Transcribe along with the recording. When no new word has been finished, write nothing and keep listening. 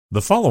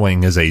The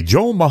following is a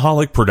Joel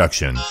Michalec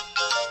production.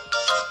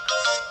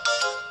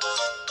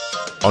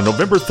 On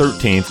November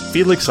 13th,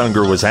 Felix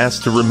Unger was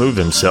asked to remove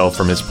himself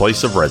from his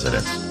place of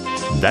residence.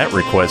 That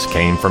request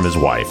came from his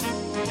wife.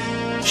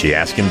 She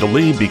asked him to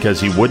leave because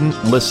he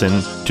wouldn't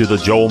listen to the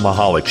Joel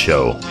Michalec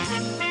Show.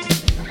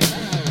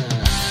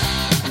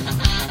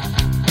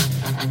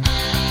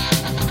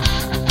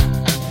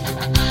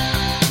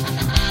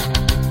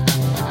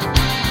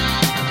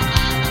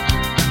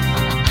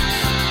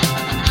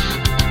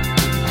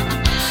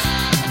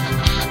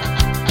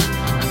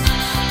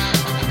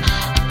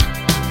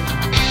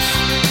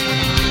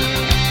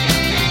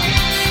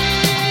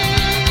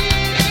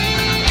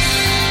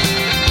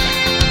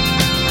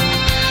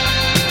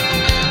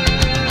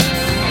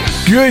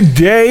 Good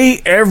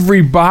day,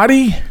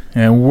 everybody,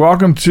 and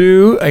welcome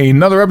to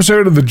another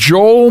episode of the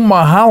Joel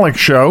Michalec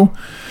Show,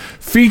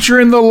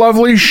 featuring the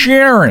lovely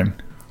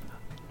Sharon.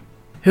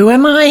 Who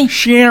am I?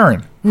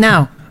 Sharon.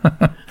 No,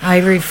 I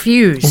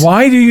refuse.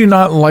 Why do you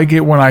not like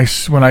it when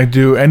I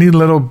do any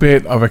little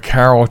bit of a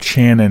Carol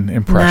Channing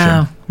impression?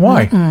 No.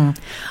 Why? Mm-mm.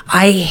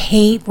 I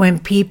hate when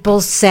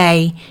people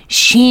say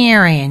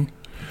Sharon.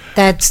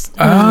 That's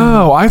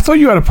Oh, I thought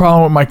you had a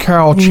problem with my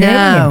Carol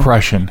Channing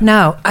impression.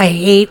 No, I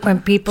hate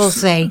when people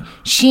say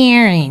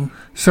Sharon.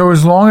 So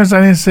as long as I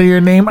didn't say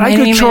your name, I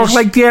could talk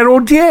like that all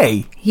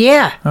day.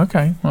 Yeah.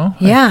 Okay, well.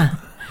 Yeah.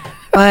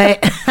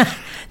 But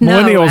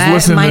Millennials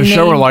listening to the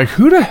show are like,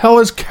 who the hell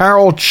is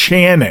Carol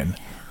Channing?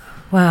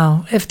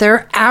 Well, if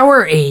they're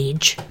our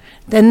age,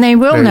 then they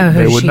will know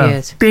who she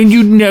is. Then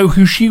you'd know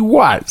who she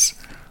was.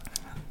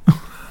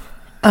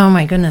 Oh,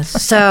 my goodness.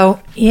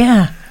 So,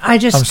 yeah. I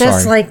just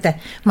dislike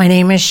that. My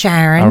name is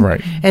Sharon. All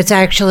right. It's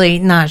actually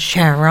not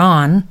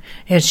Sharon.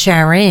 It's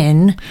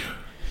Sharon.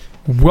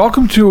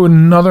 Welcome to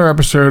another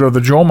episode of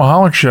the Joel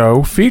Michalec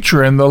Show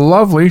featuring the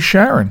lovely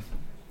Sharon.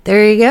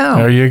 There you go.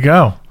 There you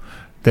go.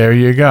 There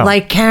you go.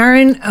 Like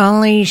Karen,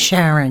 only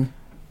Sharon.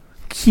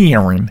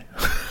 Karen.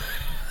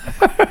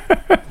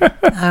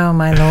 Oh,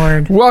 my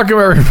Lord. Welcome,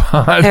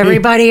 everybody.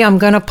 Everybody, I'm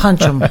going to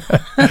punch them.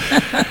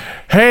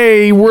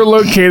 Hey, we're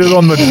located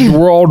on the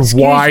World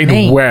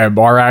Wide Web.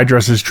 Our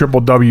address is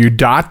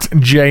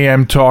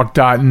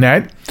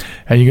www.jmtalk.net.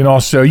 And you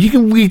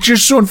can reach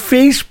us on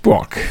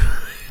Facebook.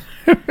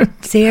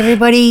 See,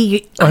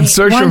 everybody,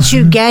 once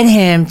you get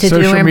him to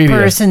do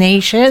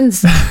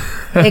impersonations,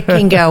 it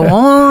can go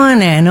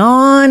on and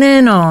on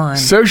and on.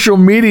 Social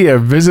media,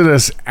 visit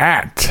us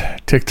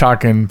at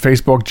TikTok and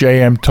Facebook,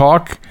 JM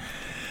Talk,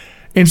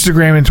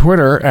 Instagram and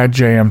Twitter at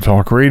JM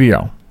Talk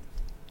Radio.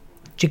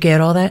 Did you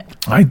get all that?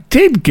 I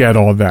did get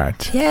all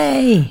that.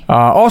 Yay.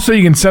 Also,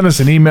 you can send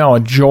us an email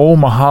at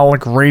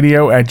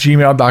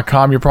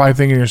joelmichalecradio@gmail.com. You're probably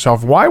thinking to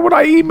yourself, why would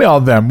I email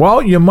them?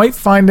 Well, you might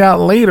find out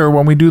later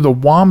when we do the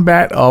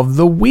Wombat of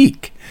the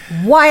Week.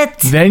 What?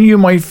 Then you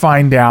might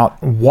find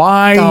out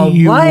why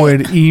you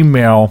would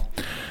email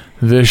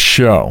this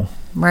show.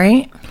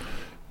 Right?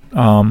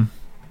 I'm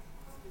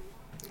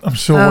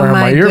still wearing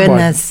my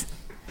earbuds.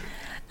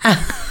 Oh, my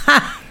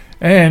goodness.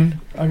 And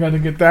I got to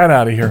get that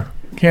out of here.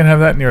 Can't have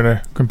that near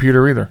the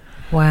computer either.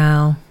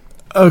 Wow.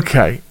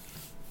 Okay.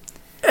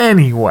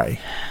 Anyway,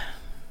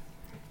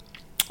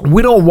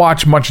 we don't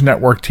watch much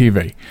network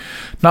TV.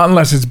 Not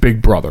unless it's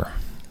Big Brother.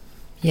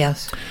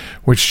 Yes.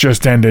 Which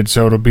just ended,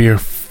 so it'll be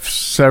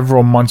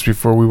several months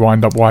before we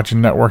wind up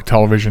watching network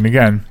television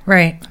again.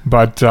 Right.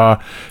 But,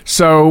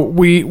 so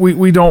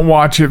we don't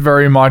watch it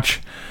very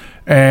much.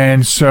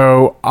 And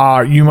so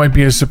you might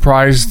be as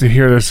surprised to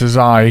hear this as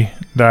I,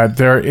 that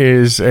there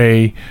is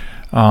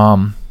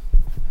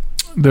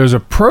there's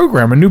a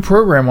new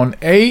program on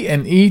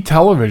A&E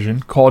television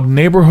called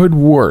Neighborhood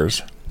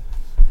Wars.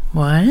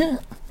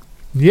 What?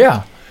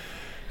 Yeah.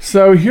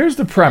 So here's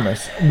the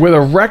premise. With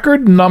a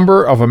record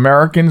number of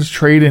Americans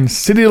trade in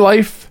city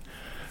life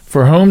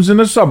for homes in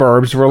the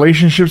suburbs,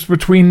 relationships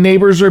between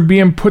neighbors are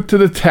being put to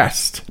the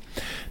test.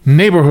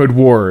 Neighborhood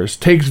Wars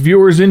takes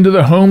viewers into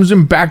the homes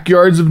and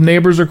backyards of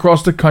neighbors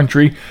across the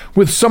country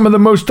with some of the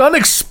most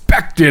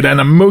unexpected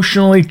and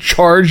emotionally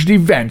charged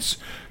events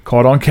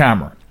caught on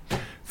camera.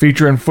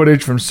 Featuring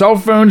footage from cell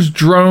phones,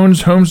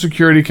 drones, home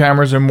security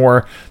cameras, and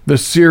more, the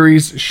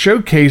series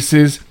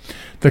showcases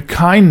the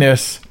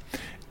kindness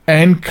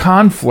and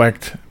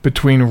conflict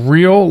between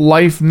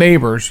real-life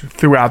neighbors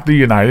throughout the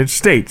United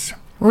States.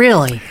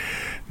 Really?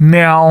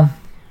 Now,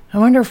 I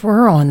wonder if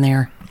we're on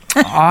there.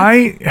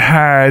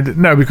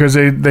 because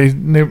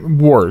they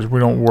wars.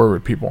 We don't war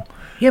with people.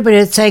 Yeah, but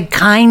it's like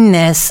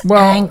kindness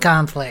and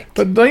conflict.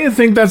 But don't you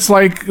think that's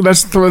like,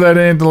 let's throw that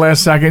in at the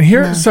last second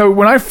here? No. So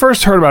when I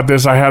first heard about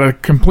this, I had a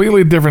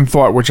completely different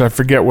thought, which I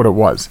forget what it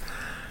was.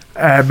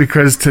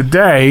 Because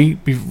today,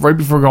 right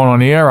before going on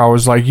the air, I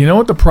was like, you know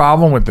what the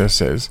problem with this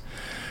is?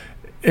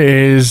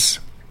 Is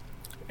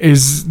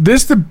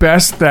this the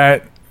best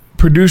that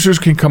producers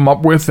can come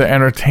up with to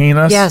entertain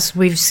us? Yes,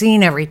 we've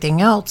seen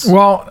everything else.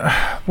 Well,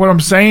 what I'm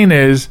saying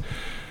is,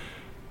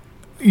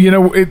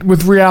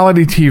 with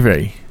reality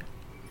TV,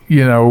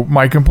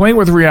 my complaint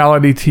with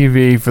reality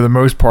TV for the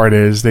most part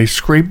is they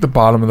scrape the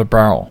bottom of the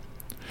barrel.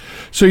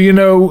 So,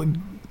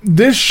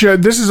 this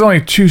is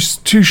only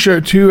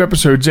two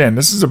episodes in.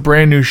 This is a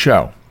brand new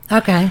show.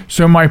 Okay.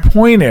 So my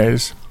point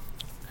is,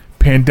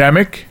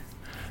 pandemic,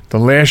 the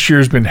last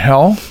year's been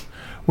hell.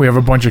 We have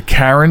a bunch of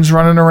Karens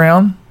running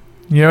around,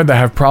 that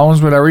have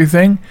problems with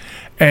everything.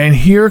 And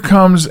here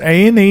comes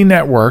A&E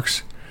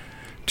Networks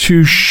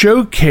to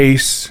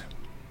showcase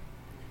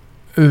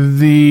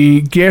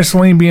the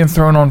gasoline being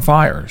thrown on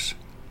fires.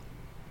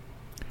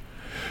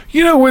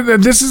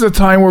 This is a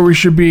time where we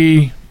should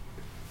be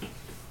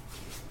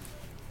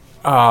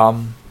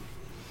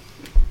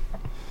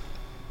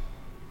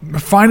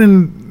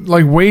finding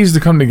ways to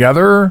come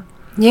together.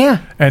 Yeah.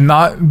 And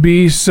not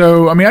be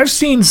so. I mean, I've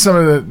seen some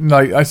of the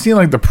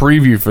the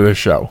preview for this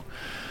show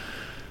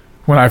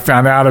when I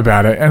found out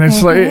about it, and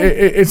it's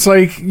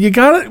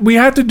we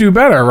have to do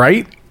better,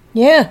 right?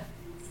 Yeah.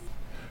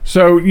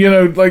 So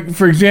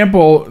for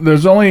example,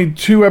 there's only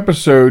 2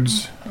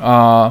 episodes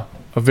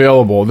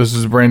available. This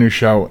is a brand new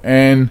show,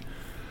 and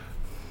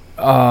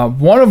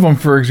one of them,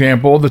 for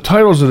example, the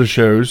titles of the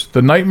shows: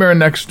 The Nightmare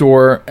Next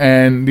Door,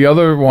 and the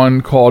other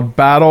one called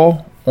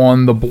Battle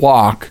on the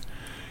Block.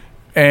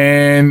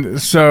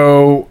 And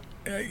so,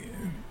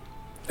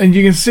 and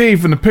you can see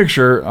from the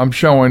picture I'm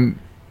showing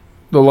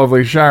the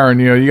lovely Sharon,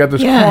 you got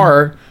this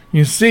car,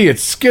 you see it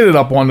skidded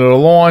up onto the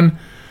lawn.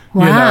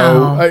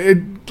 Wow.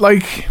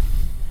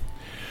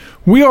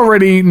 We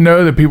already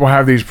know that people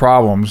have these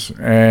problems,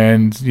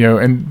 and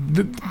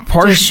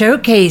to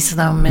showcase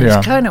them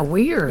is kind of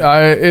weird.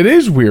 It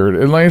is weird,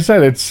 and like I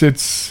said,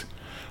 it's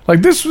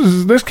like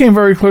this came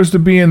very close to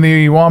being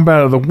the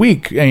Wombat of the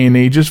Week,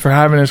 A&E, just for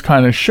having this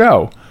kind of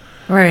show.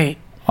 Right.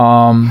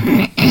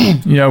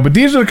 But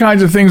these are the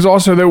kinds of things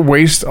also that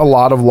waste a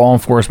lot of law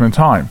enforcement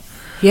time.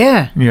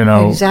 Yeah.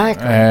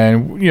 Exactly.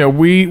 And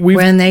we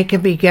when they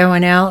could be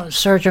going out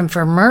searching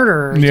for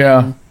murderers.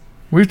 Yeah.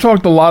 We've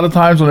talked a lot of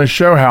times on this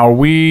show how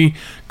we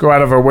go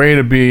out of our way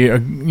to be a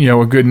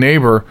good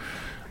neighbor,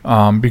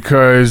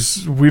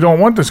 because we don't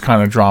want this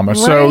kind of drama. Right.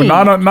 So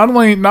not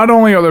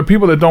only are there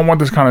people that don't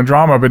want this kind of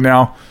drama, but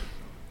now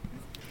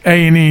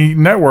A&E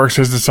Networks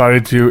has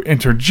decided to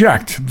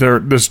interject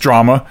this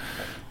drama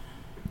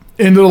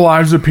into the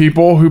lives of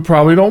people who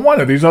probably don't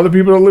want it. These other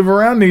people that live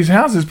around these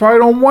houses probably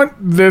don't want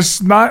this.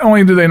 Not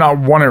only do they not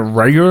want it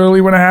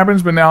regularly when it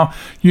happens, but now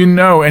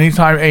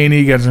anytime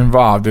A&E gets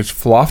involved, it's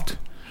fluffed.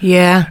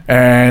 Yeah.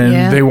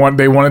 And they want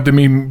it to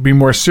be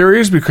more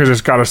serious because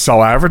it's got to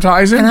sell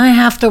advertising. And I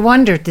have to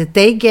wonder, did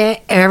they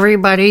get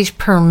everybody's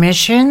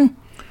permission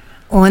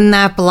on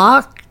that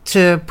block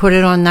to put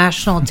it on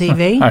national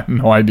TV? I have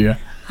no idea.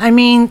 I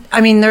mean,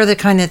 they're the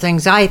kind of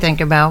things I think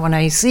about when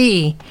I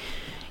see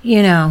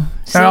that.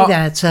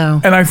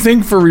 So, and I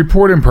think for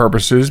reporting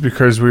purposes,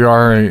 because we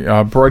are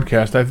a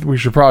broadcast, we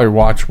should probably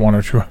watch 1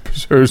 or 2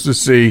 episodes to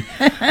see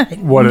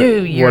what it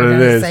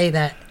is. Say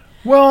that.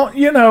 Well,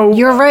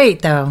 you're right,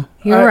 though.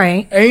 You're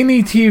right.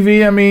 A&E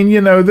TV. I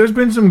mean, there's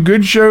been some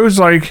good shows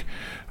like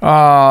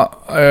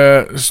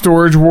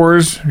Storage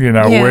Wars.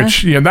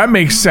 Which that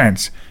makes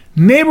sense.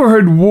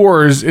 Neighborhood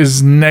Wars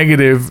is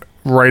negative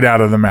right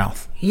out of the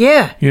mouth.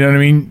 Yeah. You know what I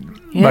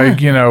mean?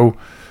 Yeah.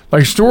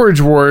 Like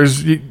Storage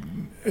Wars.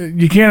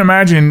 You can't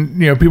imagine,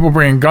 people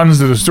bringing guns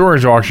to the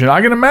storage auction. I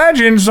can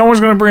imagine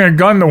someone's going to bring a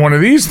gun to one of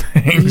these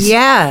things.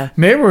 Yeah.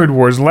 Neighborhood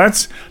Wars.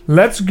 Let's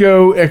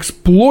go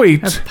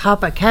exploit. Let's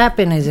pop a cap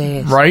in his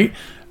ass. Right?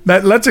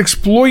 Let's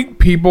exploit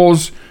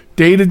people's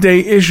day-to-day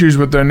issues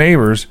with their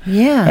neighbors.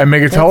 Yeah. And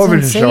make a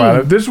television show out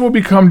of it. This will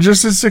become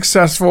just as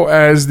successful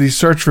as the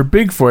search for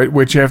Bigfoot,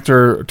 which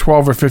after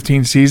 12 or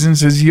 15 seasons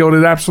has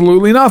yielded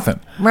absolutely nothing.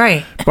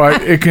 Right.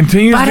 But it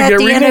continues to get renewed.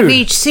 But at the end of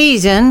each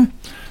season,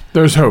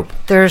 there's hope.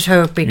 There's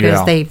hope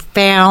because they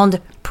found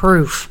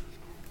proof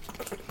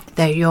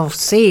that you'll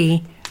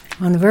see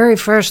on the very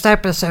first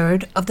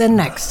episode of the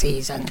next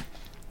season.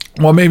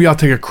 Well, maybe I'll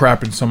take a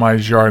crap in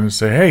somebody's yard and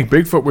say, hey,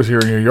 Bigfoot was here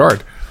in your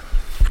yard.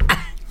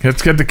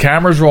 Let's get the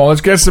cameras rolling.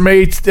 Let's get some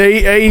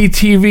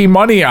AETV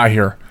money out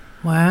here.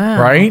 Wow.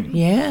 Right?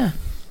 Yeah.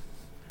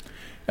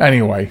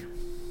 Anyway,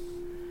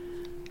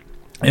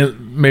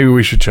 maybe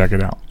we should check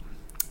it out.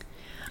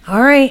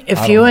 All right,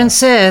 if you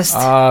insist.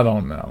 I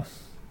don't know.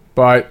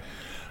 But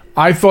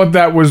I thought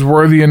that was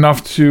worthy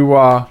enough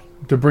to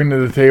bring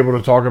to the table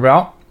to talk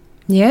about.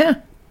 Yeah.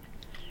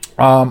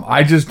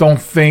 I just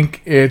don't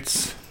think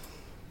it's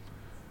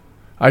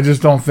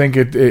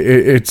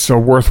it's a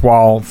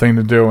worthwhile thing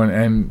to do.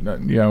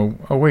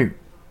 Oh wait.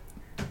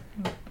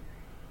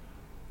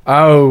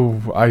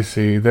 Oh, I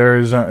see.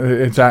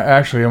 It's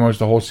actually almost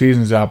the whole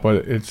season's out, but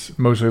it's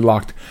mostly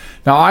locked.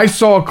 Now, I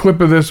saw a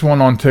clip of this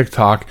one on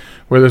TikTok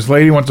where this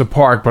lady wants to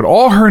park, but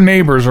all her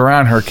neighbors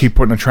around her keep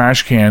putting a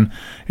trash can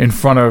in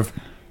front of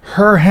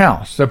her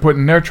house. They're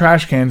putting their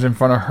trash cans in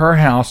front of her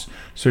house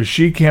so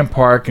she can't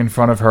park in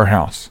front of her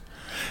house.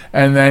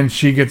 And then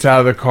she gets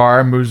out of the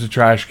car, moves the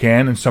trash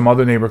can, and some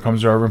other neighbor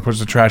comes over and puts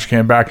the trash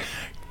can back.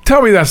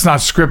 Tell me that's not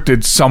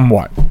scripted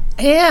somewhat.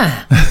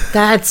 Yeah,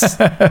 that's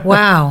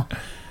wow.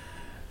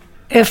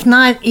 If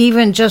not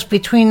even just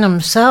between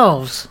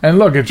themselves. And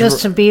look, it's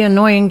just to be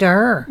annoying to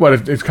her.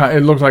 What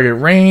it looks like it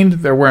rained.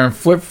 They're wearing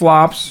flip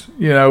flops,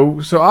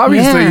 So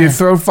obviously, you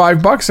throw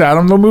 $5 at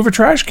them, they'll move a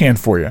trash can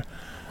for you.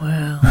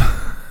 Wow.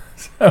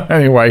 So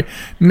anyway,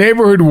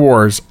 neighborhood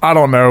wars. I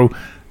don't know.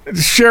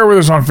 Share with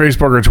us on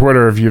Facebook or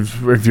Twitter if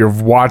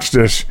you've watched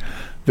this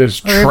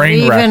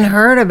train wreck. Even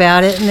heard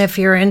about it, and if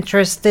you're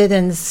interested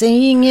in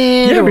seeing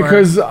it. Yeah,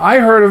 because I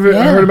heard of it.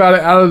 I heard about it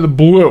out of the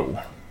blue.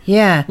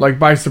 Yeah. Like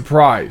by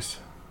surprise.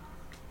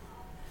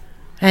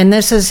 And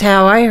this is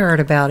how I heard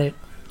about it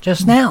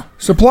just now.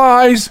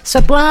 Supplies.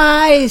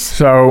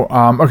 So,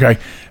 okay.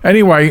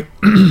 Anyway,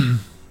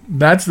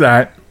 that's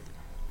that.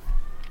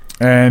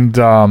 And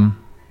I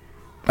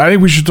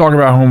think we should talk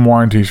about home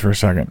warranties for a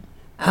second.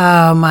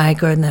 Oh, my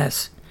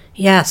goodness.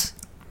 Yes.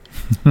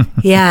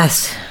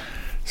 Yes.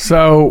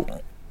 So,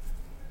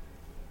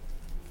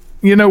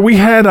 we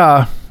had,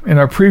 in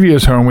our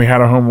previous home, we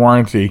had a home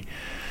warranty.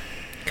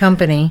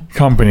 Company,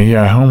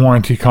 home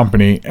warranty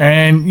company.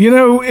 And,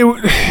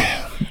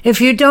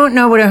 if you don't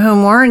know what a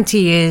home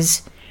warranty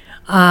is,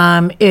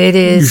 it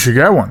is... You should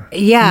get one.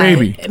 Yeah.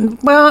 Maybe.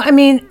 Well, I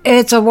mean,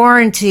 it's a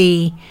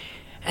warranty,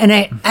 an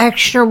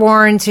extra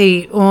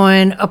warranty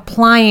on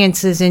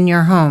appliances in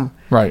your home.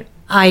 Right.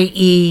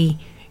 I.e.,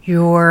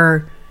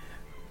 your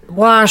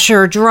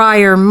washer,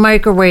 dryer,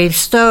 microwave,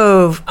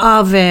 stove,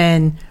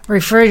 oven,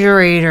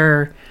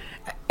 refrigerator,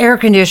 air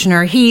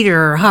conditioner,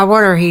 heater, hot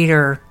water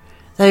heater,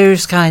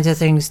 those kinds of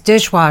things,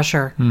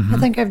 dishwasher. Mm-hmm. I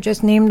think I've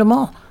just named them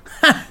all.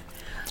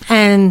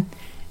 And,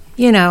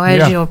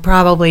 as you'll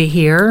probably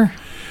hear.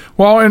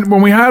 Well, and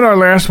when we had our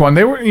last one,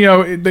 they were,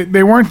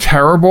 they weren't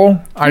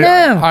terrible.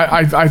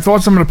 I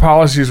thought some of the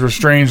policies were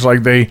strange.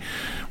 Like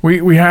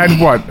we had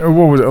what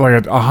was it,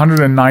 like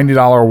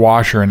 $190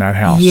 washer in that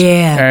house.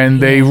 Yeah.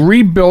 And they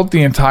rebuilt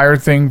the entire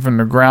thing from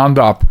the ground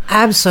up.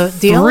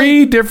 Absolutely.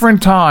 Three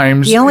different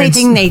times. The only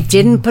thing they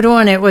didn't put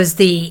on it was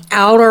the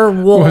outer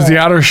wall. Was the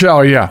outer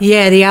shell, yeah.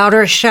 Yeah, the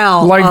outer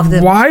shell. Like, of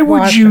the why would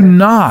washer. you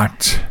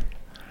not?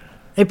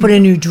 They put a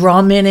new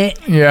drum in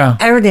it. Yeah.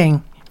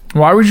 Everything.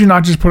 Why would you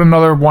not just put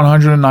another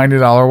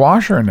 $190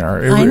 washer in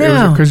there? I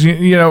know. Because,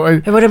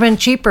 it would have been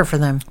cheaper for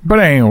them. But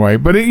anyway,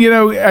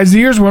 as the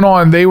years went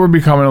on, they were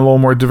becoming a little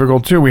more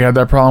difficult, too. We had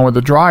that problem with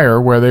the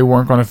dryer where they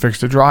weren't going to fix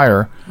the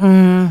dryer.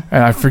 Mm.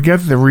 And I forget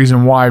the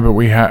reason why, but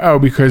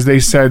because they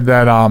said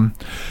that,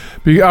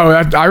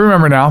 I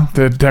remember now,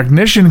 the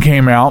technician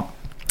came out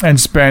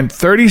and spent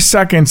 30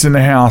 seconds in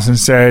the house and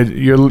said,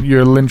 your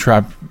lint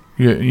trap,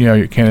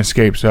 you can't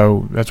escape,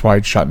 so that's why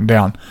it's shutting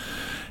down.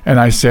 And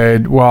I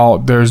said, well,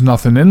 there's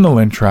nothing in the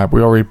lint trap.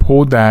 We already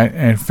pulled that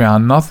and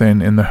found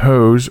nothing in the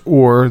hose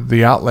or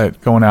the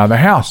outlet going out of the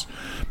house.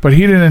 But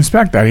he didn't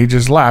inspect that. He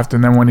just left.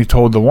 And then when he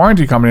told the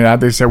warranty company that,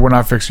 they said, we're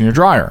not fixing your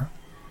dryer.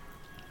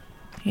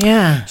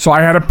 Yeah. So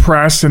I had a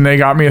press, and they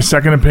got me a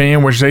second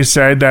opinion, which they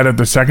said that if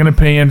the second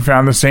opinion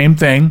found the same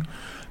thing,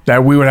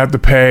 that we would have to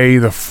pay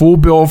the full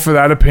bill for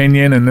that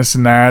opinion and this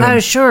and that. Oh,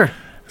 sure.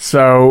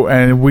 So,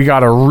 and we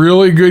got a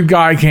really good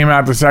guy came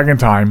out the second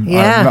time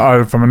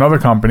from another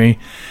company.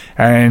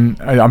 And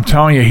I'm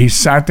telling you, he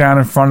sat down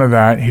in front of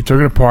that. He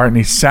took it apart and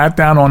he sat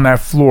down on that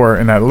floor,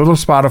 in that little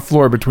spot of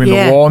floor between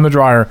the wall and the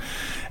dryer.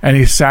 And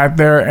he sat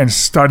there and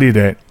studied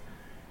it.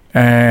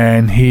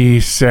 And he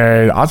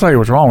said, I'll tell you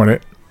what's wrong with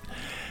it.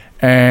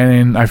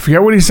 And I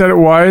forget what he said it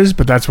was,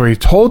 but that's what he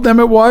told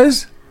them it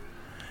was.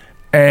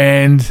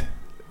 And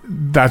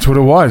that's what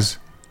it was.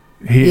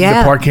 The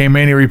part came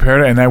in, he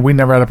repaired it, and then we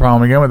never had a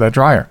problem again with that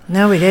dryer.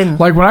 No, we didn't.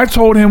 Like when I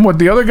told him what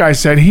the other guy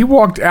said, he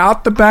walked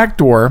out the back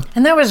door.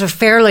 And that was a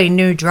fairly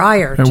new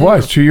dryer, It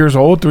was 2 years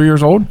old, 3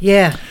 years old.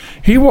 Yeah.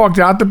 He walked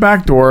out the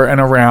back door and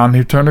around.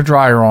 He turned the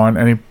dryer on,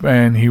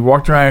 and he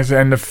walked around,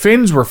 and the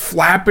fins were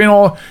flapping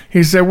all.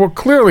 He said, well,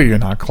 clearly you're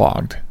not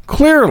clogged.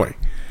 Clearly.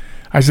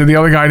 I said, the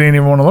other guy didn't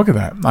even want to look at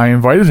that. I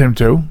invited him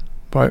to,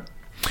 but...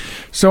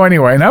 So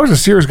anyway, and that was a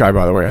Sears guy,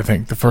 by the way, I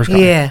think, the first guy.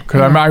 Yeah. Because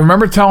I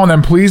remember telling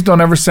them, please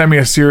don't ever send me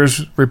a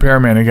Sears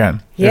repairman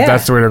again, if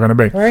that's the way they're going to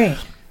be. Right.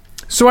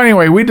 So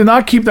anyway, we did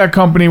not keep that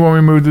company when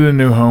we moved to the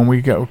new home.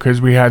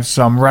 Because we had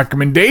some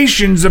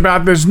recommendations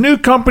about this new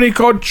company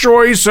called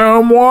Choice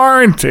Home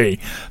Warranty.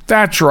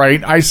 That's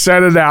right. I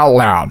said it out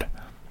loud.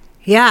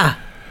 Yeah.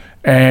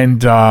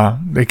 And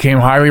they came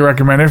highly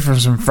recommended from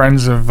some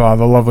friends of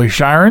the lovely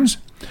Shirons.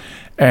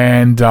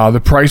 And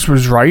the price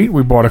was right.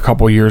 We bought a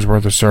couple years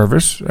worth of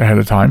service ahead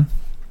of time.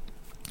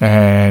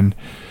 And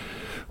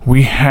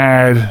we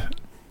had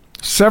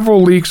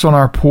several leaks on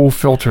our pool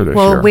filter this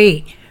year. Well,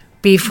 wait.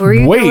 Before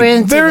you go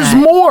into there's that,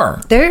 more.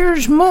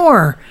 There's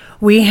more.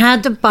 We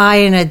had to buy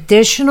an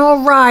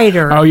additional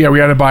rider. Oh, yeah. We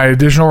had to buy an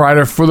additional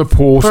rider for the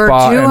pool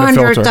spa and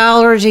the filter. For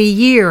 $200 a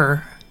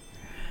year.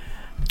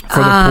 For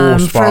the pool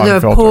spa for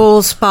the filter.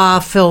 pool spa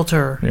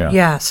filter. Yeah.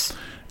 Yes.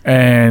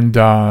 And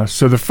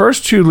so the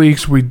first two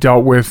leaks we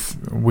dealt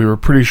with, we were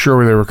pretty sure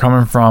where they were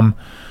coming from.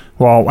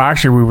 Well,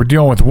 actually, we were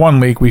dealing with one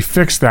leak. We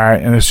fixed that.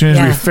 And as soon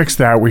as we fixed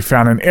that, we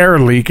found an air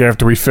leak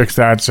after we fixed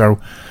that. So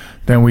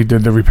Then we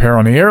did the repair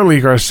on the air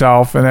leak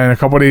ourselves, and then a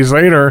couple of days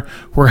later,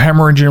 we're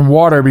hemorrhaging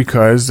water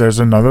because there's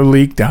another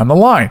leak down the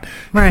line.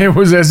 Right. It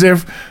was as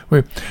if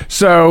we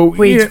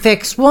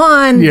fixed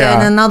one,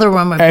 then another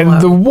one would and blow.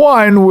 the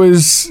one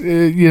was,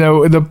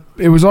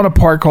 it was on a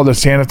part called the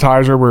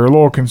sanitizer. We were a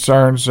little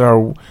concerned,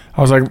 so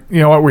I was like, you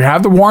know what, we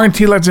have the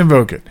warranty, let's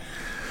invoke it.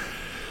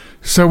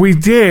 So we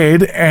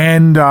did,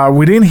 and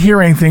we didn't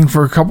hear anything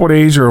for a couple of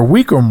days or a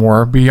week or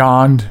more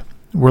beyond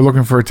we're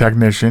looking for a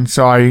technician.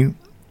 So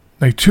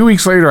 2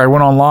 weeks later, I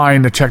went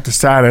online to check the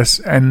status,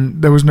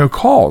 and there was no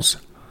calls.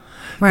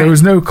 Right. There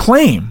was no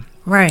claim.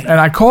 Right. And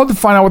I called to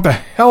find out what the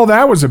hell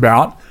that was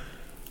about.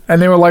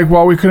 And they were like,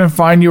 well, we couldn't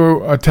find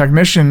you a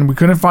technician. We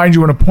couldn't find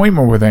you an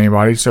appointment with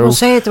anybody. So Well,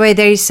 say it the way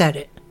they said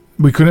it.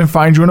 We couldn't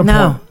find you an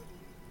appointment. No.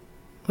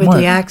 With What?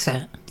 the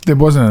accent. There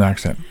wasn't an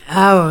accent.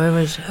 Oh, it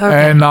was.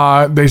 Okay. And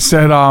they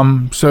said,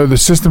 so the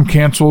system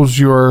cancels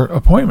your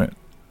appointment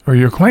or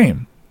your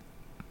claim.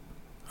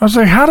 I was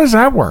like, how does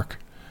that work?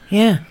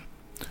 Yeah.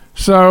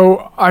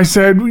 So I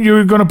said,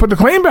 you're going to put the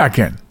claim back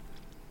in.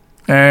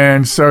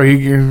 And so he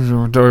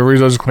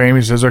delivers his claim.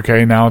 He says,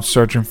 okay, now it's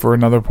searching for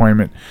another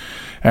appointment.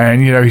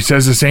 And, he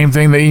says the same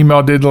thing the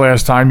email did the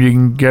last time. You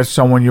can get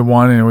someone you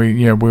want,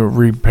 and we'll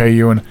repay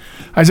you. And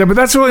I said, but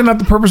that's really not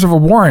the purpose of a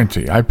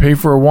warranty. I pay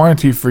for a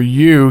warranty for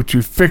you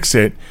to fix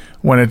it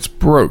when it's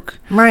broke.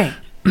 Right.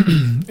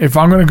 If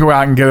I'm going to go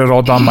out and get it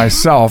all done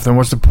myself, then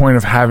what's the point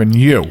of having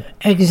you?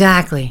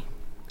 Exactly.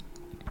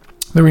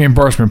 The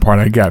reimbursement part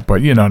I get,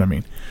 but you know what I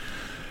mean.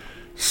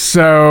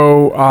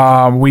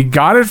 So we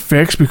got it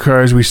fixed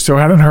because we still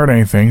hadn't heard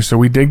anything. So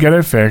we did get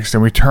it fixed,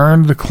 and we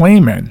turned the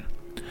claim in.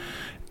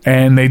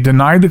 And they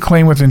denied the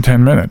claim within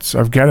 10 minutes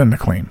of getting the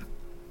claim.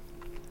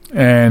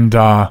 And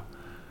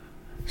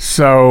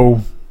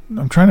so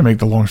I'm trying to make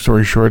the long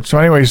story short. So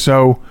anyway,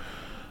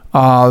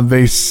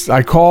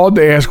 I called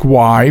to ask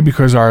why,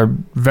 because our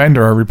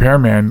vendor, our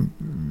repairman,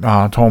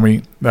 told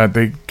me that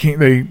they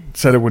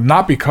said it would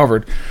not be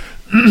covered.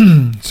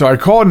 So I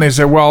called and they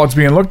said, well, it's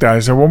being looked at. I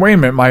said, well, wait a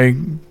minute.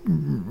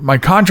 My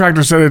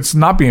contractor said it's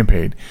not being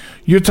paid.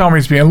 You're telling me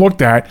it's being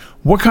looked at.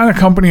 What kind of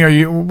company are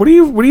you? What are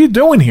you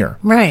doing here?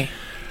 Right.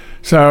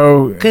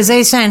 So, because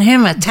they sent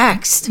him a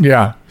text.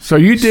 Yeah. So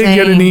you did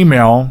get an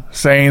email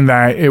saying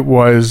that it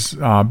was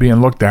being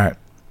looked at,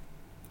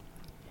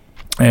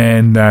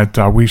 and that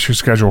we should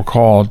schedule a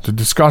call to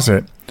discuss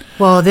it.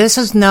 Well, this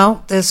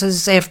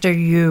is after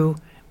you.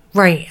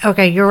 Right.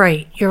 Okay. You're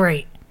right.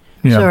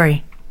 Yeah.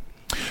 Sorry.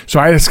 So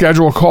I had to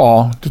schedule a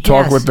call to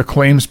talk with the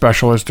claim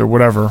specialist or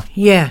whatever.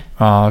 Yeah.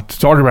 To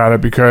talk about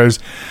it because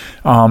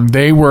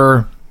they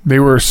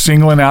were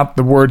singling out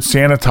the word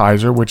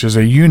sanitizer, which is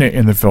a unit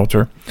in the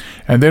filter,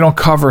 and they don't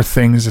cover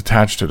things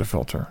attached to the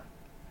filter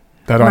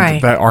that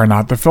are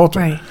not the filter.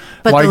 Right.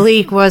 But the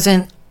leak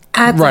wasn't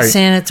at the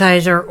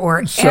sanitizer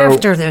or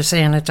after the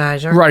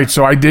sanitizer. Right.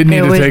 So I did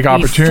need to take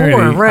opportunity.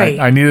 Right.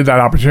 I needed that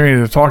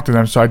opportunity to talk to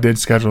them, so I did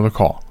schedule the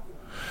call.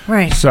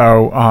 Right.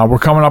 So we're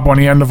coming up on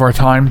the end of our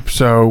time,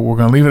 so we're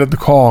going to leave it at the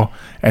call.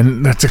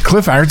 And that's a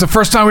cliffhanger. It's the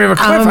first time we have a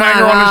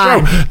cliffhanger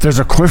on the show. There's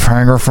a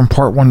cliffhanger from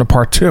part 1 to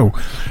part 2.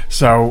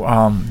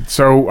 So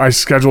so I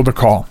scheduled a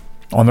call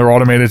on their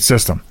automated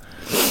system.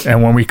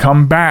 And when we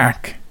come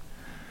back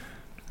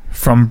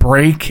from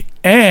break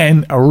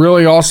and a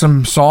really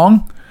awesome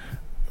song,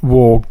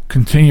 we'll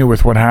continue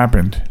with what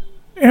happened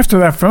after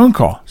that phone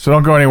call. So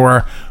don't go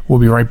anywhere. We'll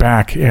be right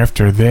back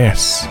after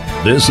this.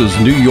 This is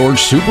New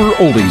York's Super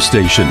Oldie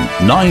Station,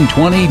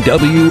 920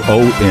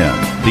 WON,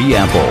 The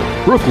Apple,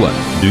 Brooklyn,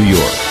 New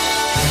York.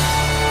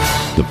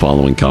 The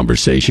following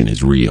conversation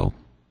is real.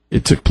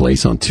 It took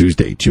place on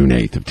Tuesday, June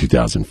 8th of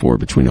 2004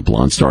 between a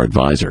Blonde Star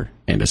advisor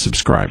and a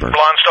subscriber.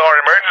 Blonde Star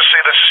emergency,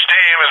 this is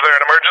Steve. Is there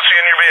an emergency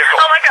in your vehicle?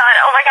 Oh my God.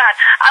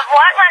 I've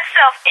locked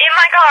myself in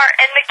my car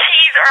and the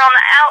keys are on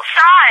the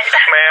outside.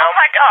 Ma'am, oh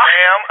my God.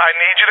 Ma'am, I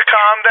need you to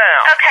calm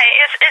down. Okay,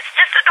 it's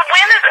just that the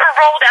windows are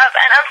rolled up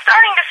and I'm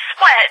starting to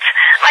sweat.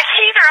 My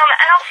keys are on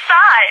the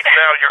outside.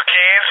 Now, your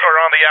keys are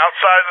on the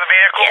outside of the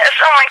vehicle? Yes,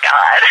 oh my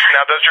God.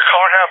 Now, does your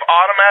car have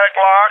automatic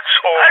locks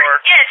or...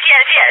 Yes.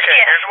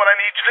 Okay, here's what I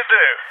need you to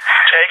do.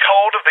 Take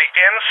hold of the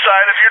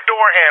inside of your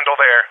door handle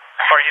there.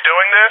 Are you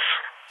doing this?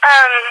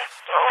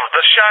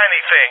 The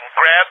shiny thing.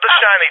 Grab the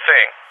shiny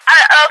thing.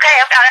 Okay,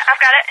 I've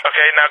got it.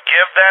 Okay, now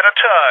give that a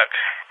tug.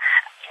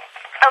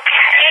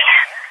 Okay.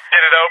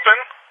 Did it open?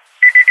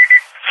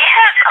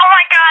 Yes, oh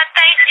my God,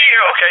 thank you.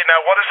 Okay,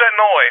 now what is that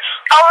noise?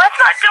 Oh, that's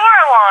my door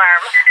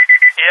alarm.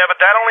 Yeah, but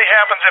that only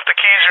happens if the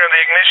keys are in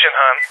the ignition,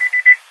 hon.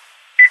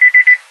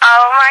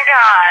 Oh my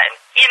God.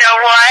 You know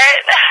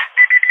what?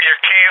 Your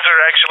keys are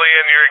actually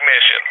in your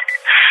ignition.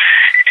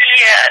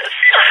 Yes.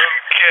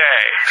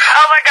 Okay.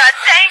 Oh my God,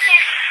 thank you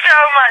so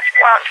much,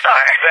 Blonde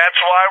Star. That's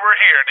why we're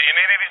here. Do you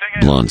need anything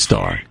else? Blonde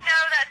Star. No,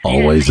 that's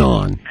always it.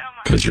 on,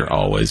 because you're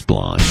always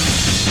blonde.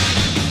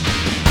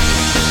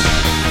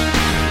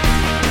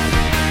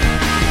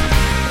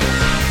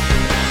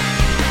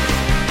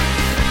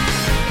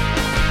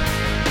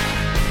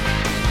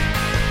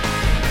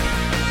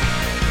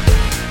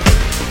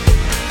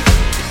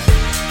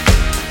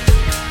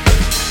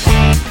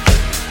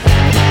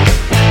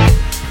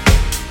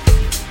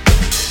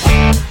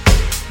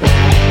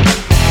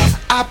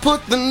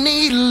 put the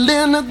needle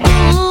in the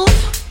groove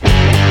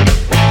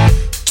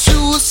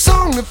to a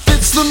song that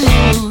fits the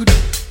mood.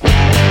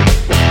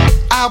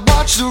 I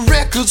watch the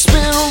record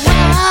spin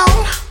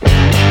around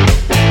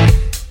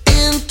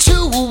into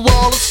a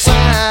wall of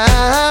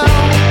sound.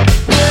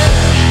 Yeah.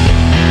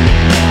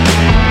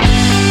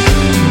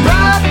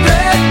 Bright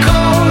red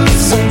chords,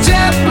 some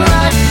jet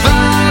black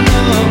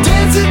vinyl,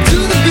 dancing to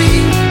the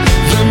beat.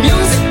 The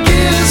music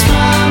is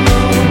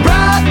primal.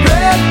 Bright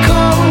red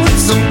chords,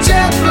 some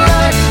jet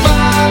black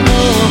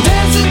vinyl,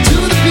 dancing to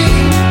the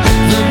beat.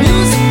 The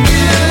music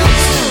is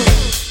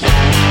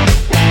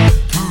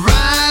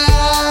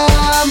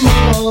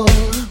primal.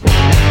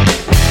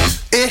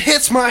 It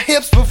hits my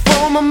hips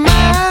before my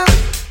mind.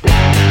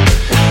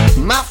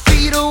 My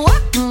feet are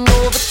walking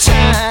over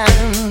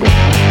time.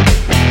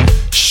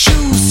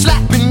 Shoes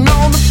slapping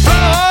on the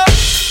floor.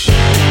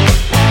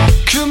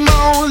 Come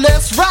on,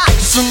 let's rock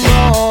some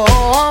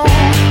more.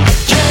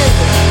 Yeah.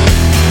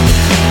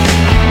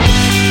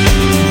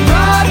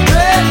 Bright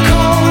red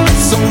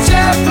chords, some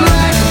jet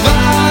black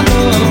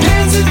vinyl,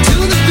 dancing to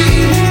the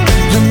beat.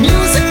 The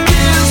music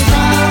is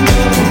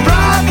primal.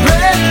 Bright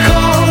red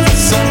chords,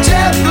 some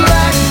jet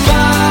black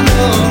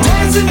vinyl,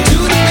 dancing to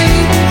the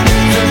beat.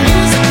 The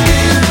music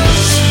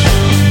is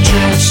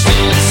drenched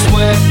in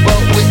sweat,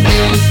 but we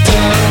ain't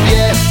done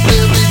yet.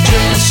 We'll be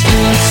drenched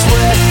in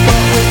sweat,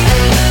 but we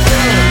ain't done.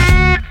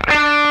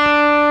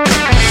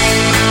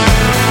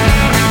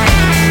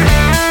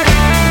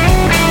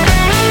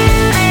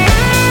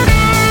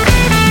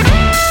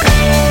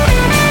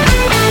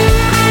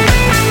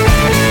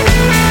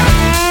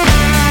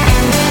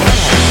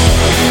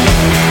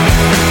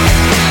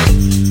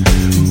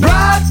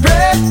 Bright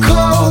red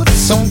chords,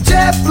 some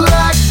jet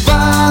black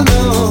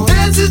vinyl,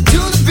 dancing to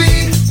the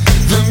beat.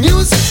 The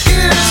music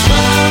is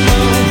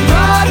primal.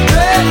 Bright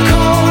red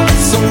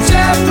chords, some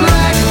jet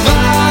black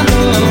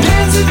vinyl,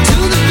 dancing to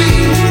the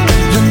beat.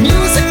 The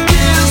music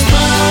is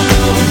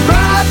primal.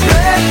 Bright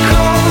red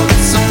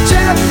chords, some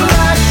jet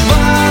black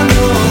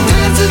vinyl,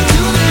 dancing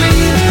to the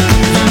beat.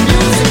 The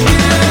music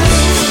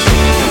is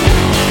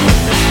primal.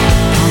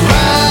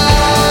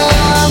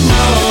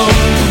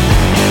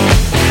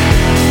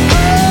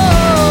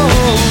 Oh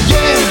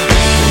yeah,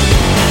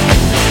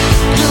 you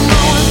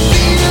know I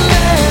feel it.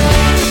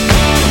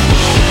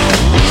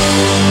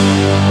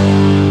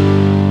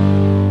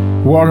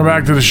 Welcome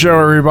back to the show,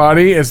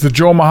 everybody. It's the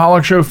Joel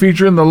Michalec Show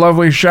featuring the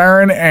lovely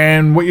Sharon.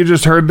 And what you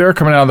just heard there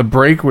coming out of the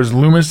break was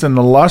Loomis and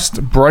the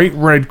Lust, Bright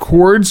Red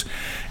Chords,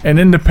 an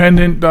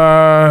independent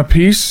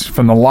piece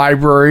from the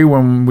library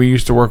when we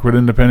used to work with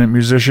independent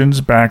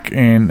musicians back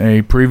in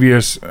a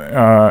previous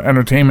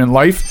entertainment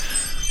life.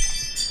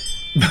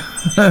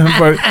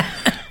 But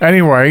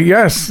anyway,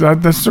 yes,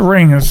 that's the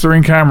ring. That's the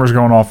ring cameras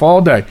going off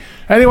all day.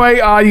 Anyway,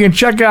 you can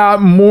check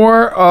out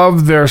more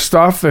of their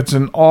stuff. It's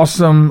an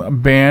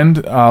awesome band,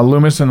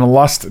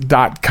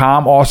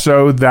 loomisandthelust.com.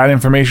 Also, that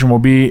information will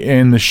be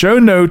in the show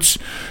notes,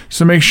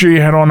 so make sure you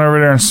head on over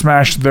there and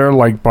smash their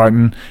like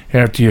button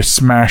after you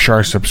smash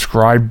our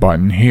subscribe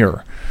button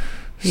here.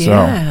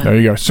 Yeah. So, there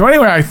you go. So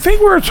anyway, I think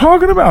we were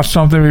talking about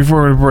something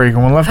before we break,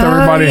 and we left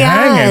everybody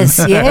yes.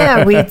 hanging.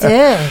 Yeah, we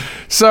did.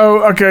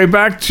 So, okay,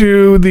 back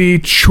to the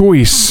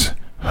Choice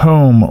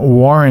Home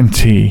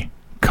Warranty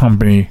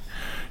Company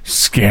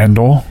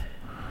scandal.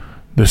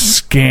 The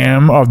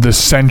scam of the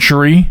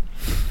century.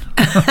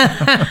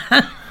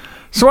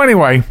 So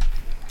anyway,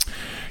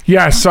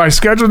 yes, so I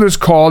scheduled this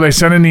call. They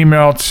sent an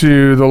email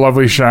to the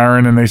lovely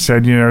Sharon, and they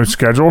said,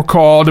 schedule a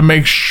call to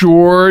make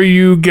sure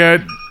you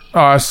get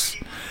us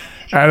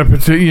at a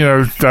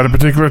particular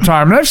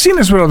time. And I've seen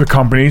this with other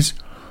companies.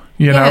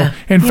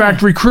 In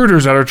fact,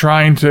 recruiters that are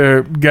trying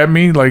to get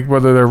me, like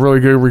whether they're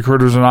really good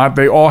recruiters or not,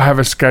 they all have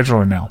a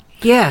scheduler now.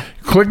 Yeah.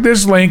 Click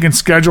this link and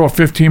schedule a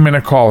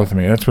 15-minute call with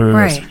me. That's what it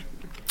is.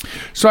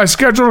 So I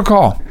scheduled a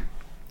call.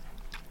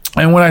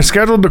 And when I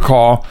scheduled the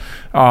call,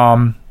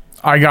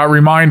 I got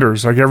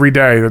reminders like every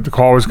day that the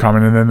call was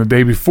coming. And then the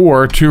day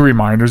before, 2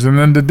 reminders. And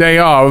then the day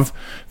of,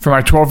 for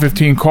my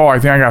 12:15 call, I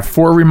think I got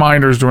 4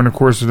 reminders during the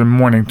course of the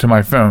morning to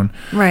my phone.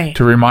 Right.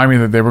 To remind me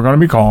that they were going to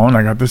be calling.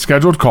 I got the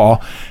scheduled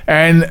call.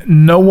 And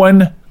no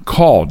one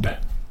called.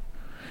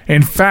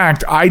 In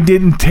fact, I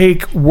didn't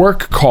take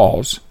work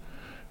calls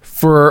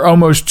for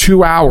almost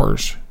 2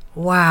 hours.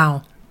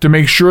 Wow. To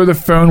make sure the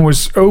phone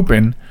was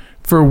open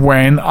for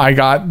when I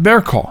got their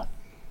call.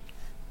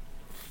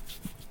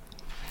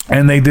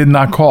 And they did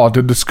not call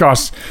to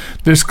discuss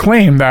this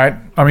claim that,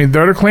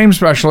 they're the claim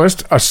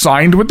specialist,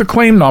 assigned with the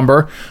claim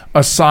number,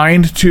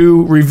 assigned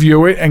to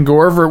review it and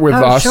go over it with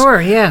us. Sure,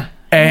 yeah.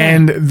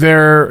 And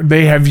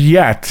they have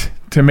yet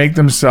to make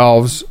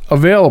themselves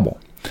available.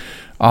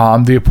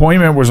 The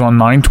appointment was on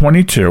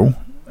 9/22,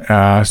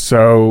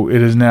 so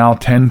it is now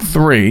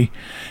 10/3.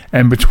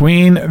 And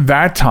between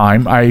that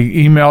time, I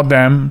emailed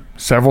them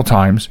several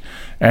times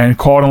and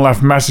called and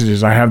left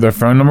messages. I have their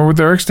phone number with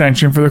their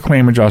extension for the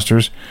claim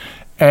adjusters.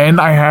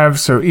 And I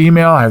have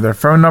their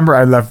phone number.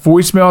 I left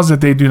voicemails that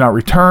they do not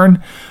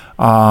return.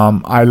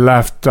 I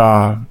left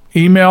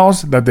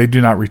emails that they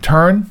do not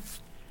return.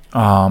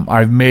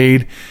 I've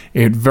made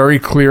it very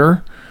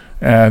clear,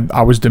 and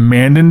I was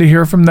demanding to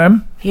hear from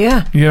them.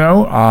 Yeah.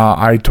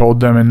 I told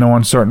them in no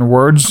uncertain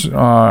words in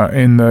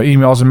the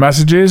emails and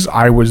messages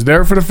I was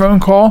there for the phone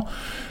call,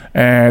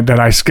 and that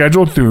I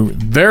scheduled through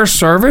their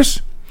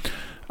service.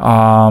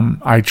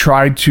 I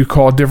tried to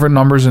call different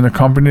numbers in the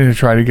company to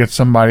try to get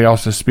somebody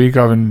else to speak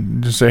of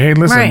and just say, hey,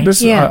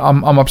 listen,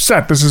 I'm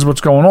upset. This is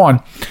what's going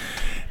on.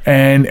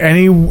 And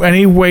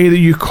any way that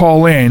you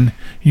call in,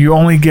 you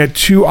only get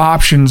two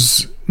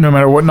options no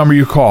matter what number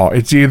you call.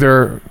 It's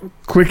either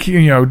click,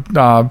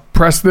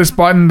 press this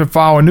button to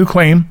file a new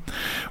claim,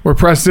 or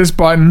press this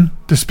button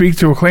to speak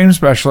to a claim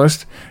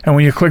specialist. And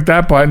when you click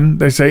that button,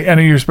 they say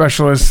enter your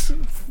specialist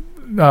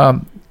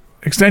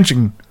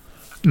extension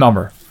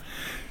number.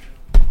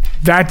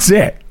 That's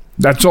it.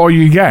 That's all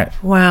you get.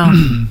 Wow.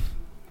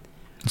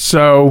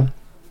 So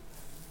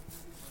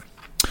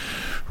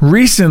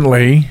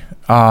recently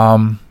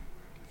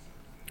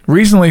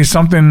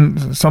something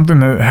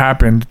that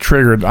happened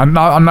triggered. I'm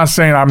not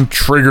saying I'm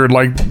triggered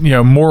like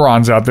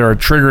morons out there are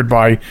triggered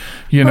by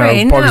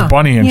Bugs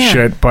Bunny and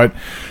shit, but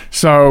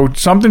so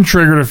something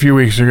triggered a few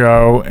weeks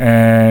ago,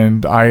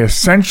 and I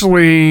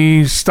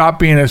essentially stopped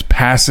being as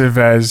passive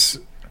as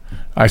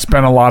I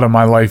spent a lot of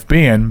my life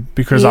being,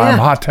 because I'm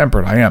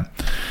hot-tempered. I am.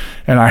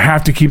 And I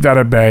have to keep that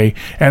at bay.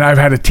 And I've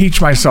had to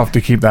teach myself to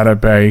keep that at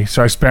bay.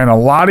 So I spent a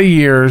lot of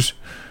years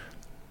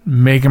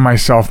making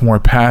myself more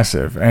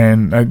passive.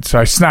 And so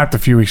I snapped a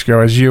few weeks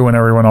ago, as you and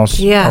everyone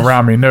else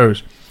around me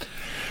knows.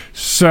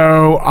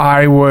 So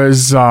I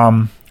was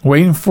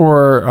waiting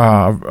for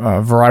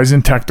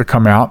Verizon Tech to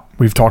come out.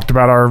 We've talked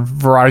about our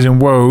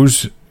Verizon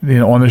woes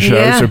on the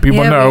show. So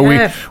people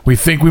know we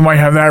think we might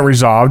have that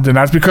resolved. And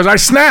that's because I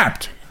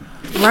snapped.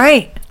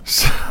 Right.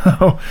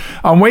 So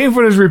I'm waiting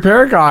for this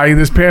repair guy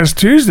this past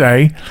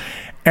Tuesday,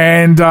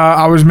 and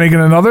I was making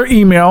another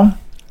email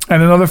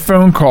and another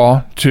phone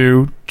call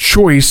to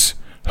Choice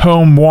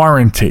Home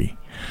Warranty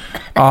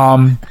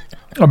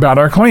about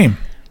our claim,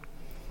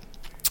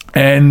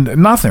 and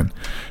nothing.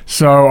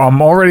 So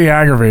I'm already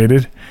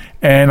aggravated,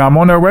 and I'm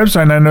on their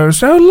website, and I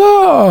notice, oh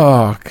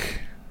look,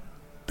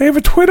 they have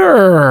a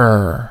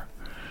Twitter,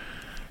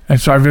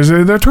 and so I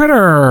visited their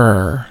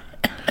Twitter.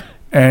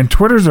 And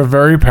Twitter's a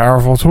very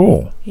powerful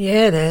tool.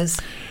 Yeah, it is.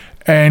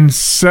 And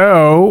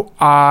so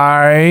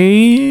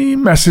I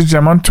messaged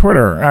them on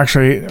Twitter.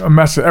 Actually,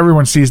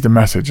 everyone sees the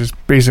message. It's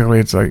basically,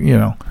 it's like,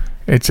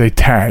 it's a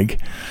tag.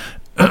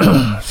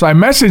 So I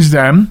messaged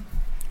them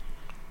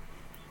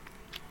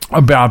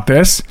about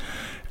this,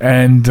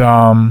 and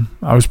I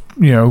was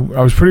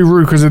pretty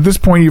rude, because at this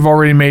point you've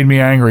already made me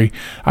angry.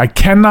 I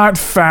cannot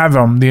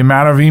fathom the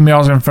amount of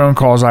emails and phone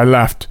calls I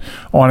left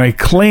on a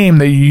claim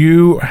that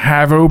you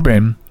have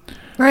open.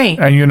 Right.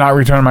 And you're not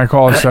returning my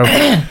calls. So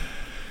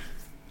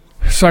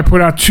I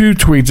put out two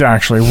tweets,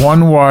 actually.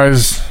 One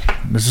was,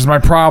 this is my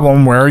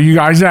problem. Where are you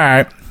guys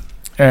at?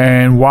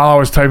 And while I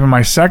was typing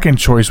my second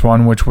choice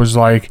one, which was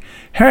like,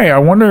 hey, I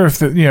wonder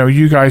if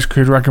you guys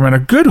could recommend a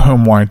good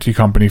home warranty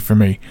company for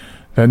me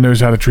that knows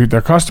how to treat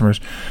their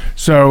customers.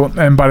 So,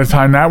 and by the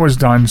time that was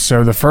done,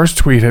 so the first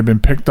tweet had been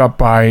picked up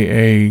by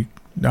a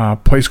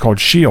place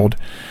called Shield.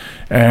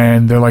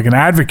 And they're like an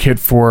advocate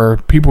for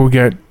people who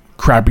get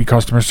crappy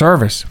customer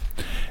service.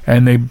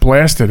 And they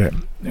blasted it,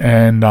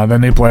 and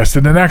then they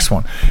blasted the next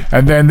one,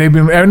 and then they've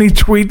been, any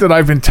tweet that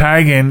I've been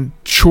tagging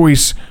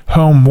Choice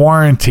Home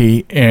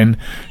Warranty in,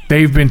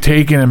 they've been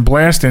taking and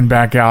blasting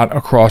back out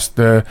across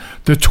the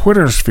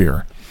Twitter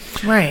sphere.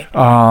 Right.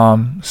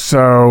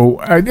 So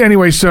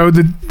anyway,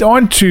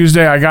 on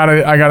Tuesday I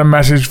got a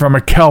message from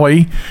a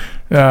Kelly.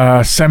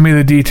 Send me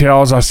the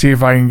details. I'll see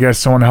if I can get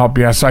someone to help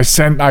you. So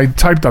I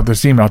typed up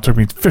this email. It took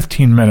me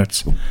 15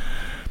 minutes.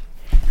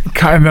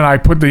 And then I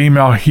put the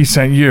email he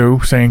sent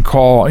you saying,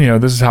 call,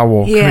 this is how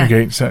we'll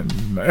communicate,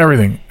 send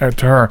everything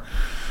to her.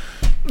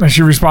 And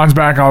she responds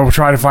back, I'll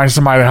try to find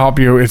somebody to help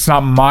you. It's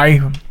not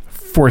my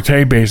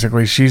forte,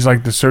 basically. She's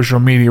like the social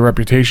media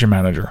reputation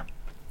manager.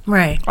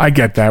 Right. I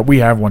get that. We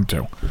have one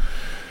too.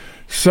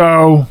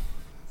 So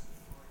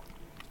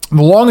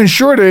the long and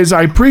short is,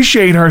 I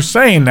appreciate her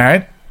saying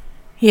that.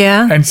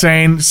 Yeah. And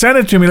saying, send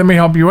it to me, let me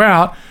help you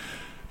out.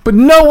 But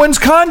no one's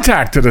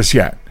contacted us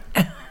yet.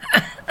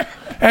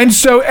 And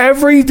so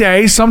every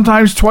day,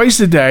 sometimes twice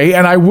a day,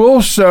 and I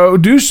will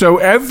do so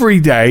every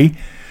day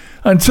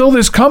until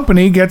this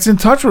company gets in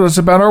touch with us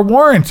about our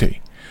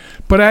warranty.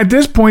 But at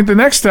this point, the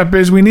next step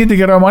is we need to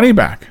get our money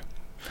back.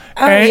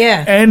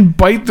 And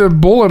bite the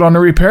bullet on the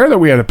repair that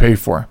we had to pay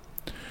for.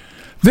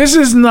 This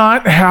is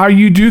not how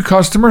you do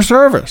customer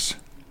service.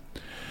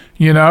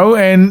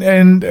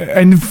 And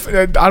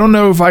I don't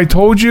know if I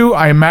told you,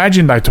 I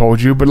imagined I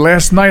told you, but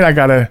last night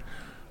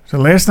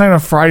last night on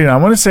Friday, and I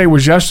want to say it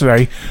was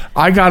yesterday,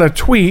 I got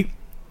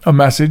a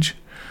message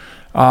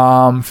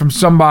from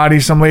some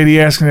lady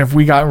asking if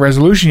we got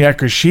resolution yet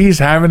because she's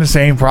having the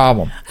same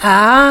problem.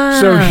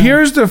 So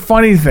here's the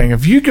funny thing.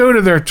 If you go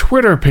to their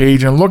Twitter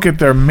page and look at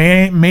their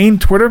main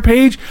Twitter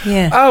page,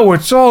 oh,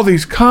 it's all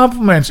these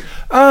compliments.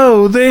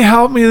 Oh, they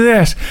helped me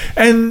this.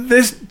 And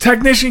this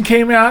technician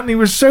came out and he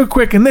was so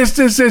quick and this.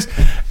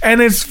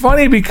 And it's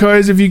funny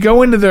because if you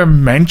go into their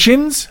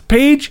mentions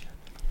page,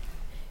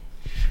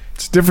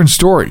 it's a different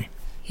story.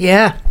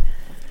 Yeah.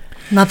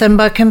 Nothing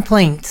but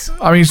complaints.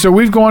 I mean, so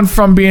we've gone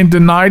from being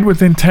denied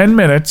within 10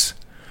 minutes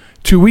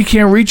to we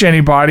can't reach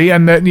anybody,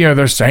 and that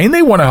they're saying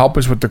they want to help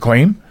us with the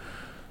claim.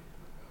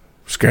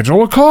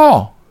 Schedule a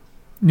call.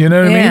 You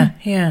know what I mean?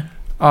 Yeah.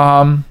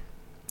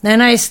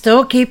 And I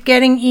still keep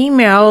getting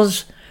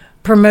emails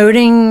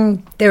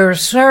promoting their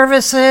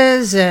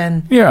services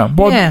and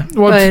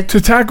but to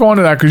tack on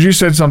to that, because you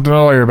said something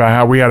earlier about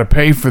how we had to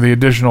pay for the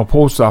additional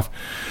pool stuff.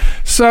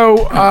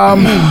 So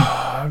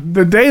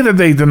the day that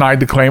they denied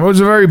the claim, it was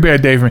a very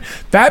bad day for me.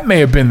 That may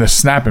have been the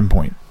snapping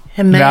point.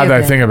 Now that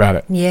I think about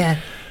it. Yeah.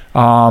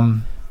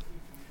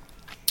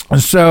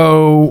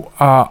 So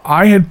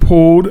I had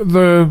pulled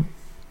the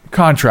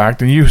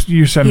contract, and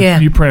you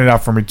sent you printed it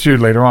out for me too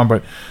later on,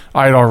 but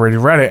I had already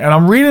read it, and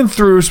I'm reading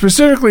through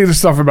specifically the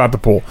stuff about the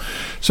pool.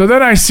 So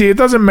then I see it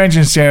doesn't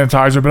mention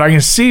sanitizer, but I can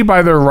see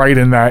by their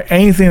writing that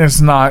anything that's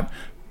not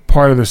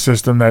part of the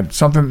system, that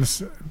something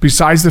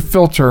besides the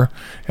filter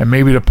and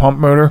maybe the pump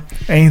motor,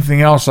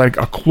 anything else like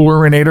a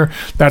chlorinator,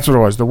 that's what it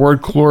was. The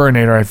word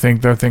chlorinator, I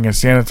think their thing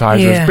is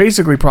sanitizer. It's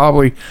basically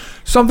probably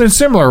something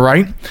similar,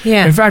 right?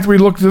 Yeah. In fact, we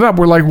looked it up.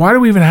 We're like, why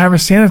do we even have a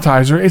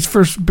sanitizer? It's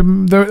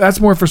that's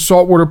more for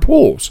saltwater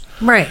pools.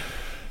 Right.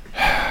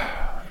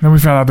 Then we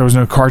found out there was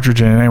no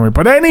cartridge in it anyway.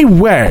 But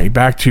anyway,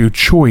 back to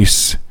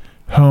Choice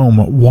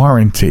Home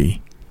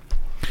Warranty.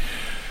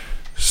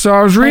 So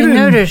I was reading. I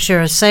noticed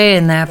you're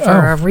saying that for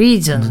a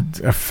reason.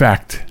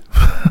 Effect.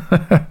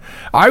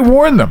 I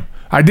warned them.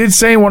 I did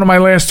say in one of my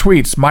last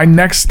tweets, my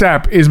next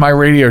step is my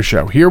radio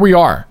show. Here we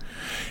are.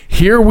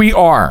 They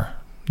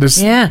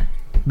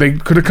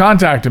could have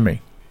contacted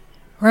me.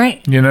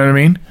 Right. You know what I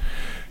mean?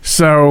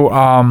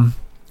 So,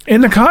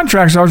 in the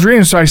contracts I was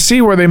reading, so I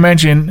see where they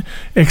mention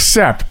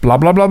except blah,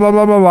 blah, blah, blah,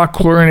 blah, blah, blah.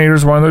 Chlorinator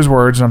is one of those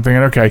words. And I'm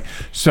thinking, okay,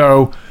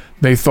 so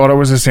they thought it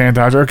was a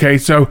sanitizer. Okay,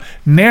 so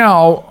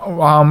now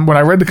when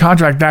I read the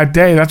contract that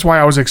day, that's why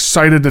I was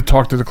excited to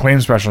talk to the claim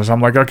specialist.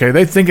 I'm like, okay,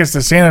 they think it's the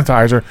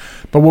sanitizer,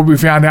 but what we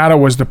found out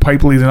was the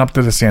pipe leading up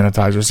to the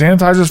sanitizer.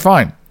 Sanitizer's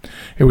fine.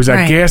 It was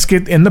that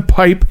gasket in the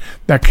pipe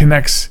that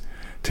connects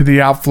to the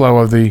outflow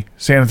of the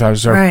sanitizer.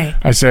 So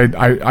I said,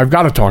 I've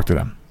got to talk to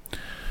them.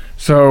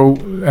 So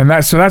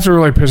that's what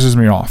really pisses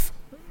me off.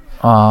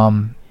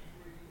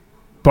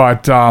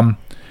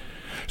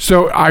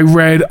 So I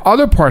read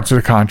other parts of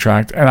the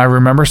contract, and I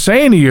remember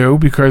saying to you,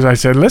 because I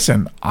said,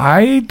 listen,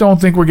 I don't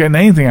think we're getting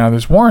anything out of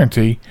this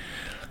warranty.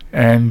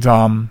 And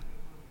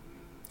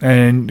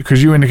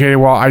because you indicated,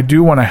 well, I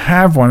do want to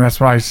have one. That's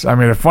why I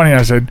made it funny.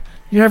 I said,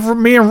 you have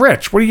me and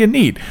Rich. What do you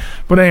need?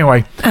 But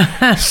anyway,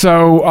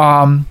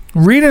 so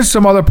reading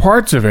some other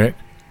parts of it,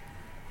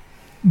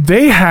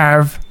 they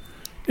have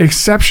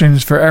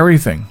exceptions for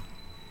everything.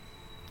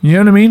 You know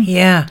what I mean?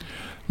 Yeah.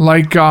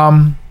 Like,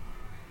 I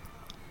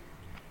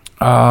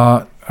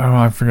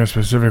forget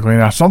specifically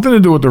now. Something to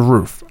do with the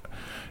roof.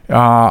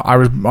 I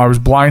was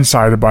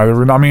blindsided by the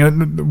roof. I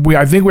mean,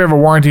 I think we have a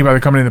warranty by the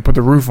company that put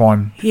the roof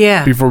on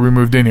before we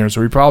moved in here.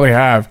 So we probably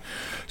have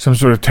some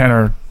sort of 10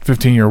 or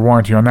 15-year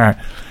warranty on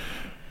that.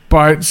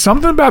 But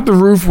something about the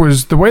roof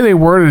was, the way they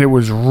worded it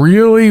was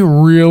really,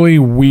 really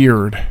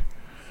weird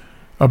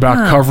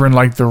about covering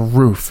like the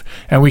roof.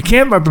 And we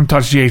can't let them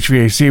touch the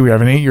HVAC. We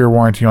have an 8-year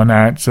warranty on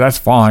that, so that's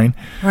fine.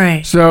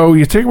 Right. So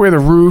you take away the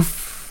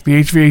roof,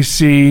 the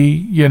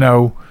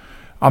HVAC,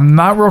 I'm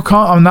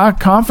not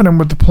confident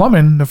with the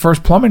plumbing, the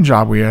first plumbing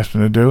job we asked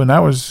them to do, and that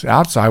was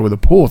outside with a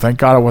pool. Thank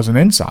God it wasn't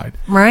inside.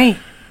 Right.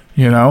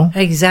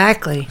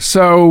 Exactly.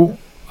 So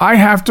I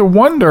have to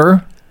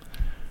wonder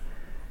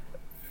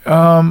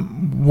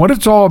what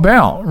it's all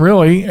about,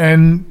 really.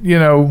 And,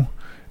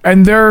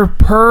 and their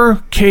per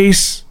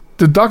case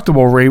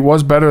deductible rate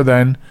was better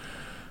than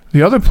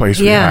the other place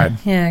we had.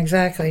 Yeah,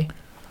 exactly.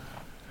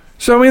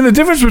 So, I mean, the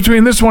difference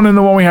between this one and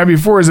the one we had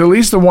before is at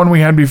least the one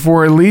we had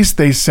before, at least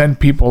they sent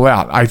people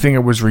out. I think it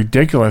was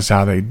ridiculous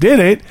how they did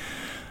it.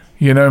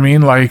 You know what I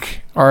mean?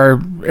 Like,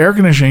 our air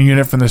conditioning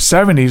unit from the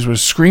 70s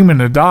was screaming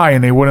to die,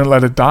 and they wouldn't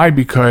let it die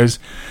because...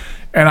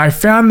 And I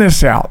found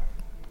this out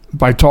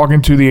by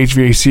talking to the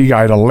HVAC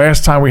guy the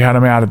last time we had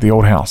him out at the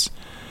old house.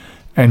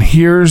 And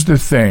here's the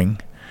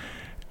thing.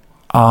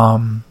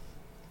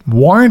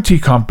 Warranty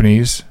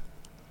companies...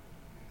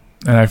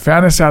 And I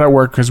found this out at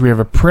work because we have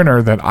a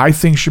printer that I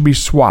think should be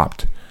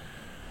swapped.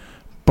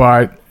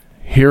 But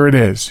here it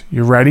is.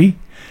 You ready?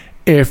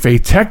 If a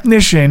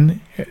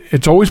technician,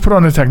 it's always put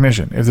on the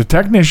technician.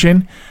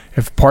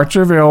 If parts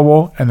are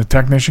available and the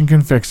technician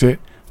can fix it,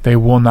 they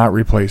will not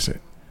replace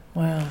it.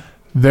 Wow.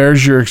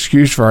 There's your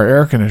excuse for our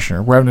air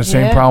conditioner. We're having the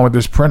same problem with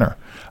this printer.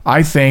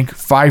 I think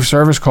 5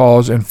 service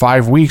calls in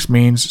 5 weeks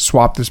means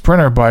swap this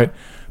printer, but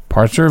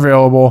parts are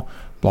available.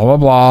 blah, blah,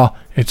 blah.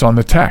 It's on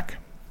the tech.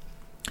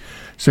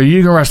 So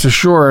you can rest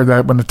assured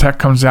that when the tech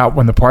comes out,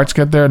 when the parts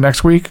get there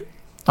next week,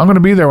 I'm going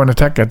to be there when the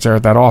tech gets there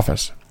at that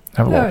office.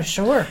 Have a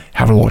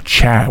little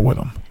chat with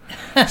him.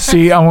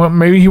 See,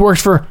 maybe he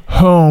works for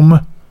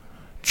Home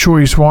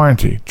Choice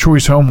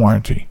Home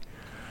Warranty.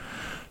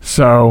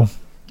 So,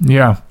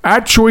 yeah,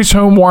 at Choice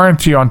Home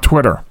Warranty on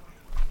Twitter.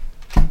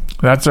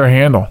 That's their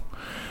handle.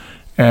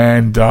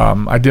 And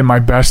I did my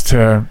best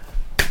to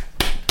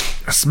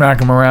smack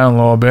him around a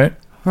little bit.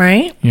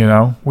 Right. You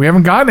know, we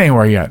haven't gotten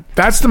anywhere yet.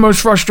 That's the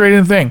most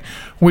frustrating thing.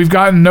 We've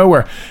gotten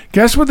nowhere.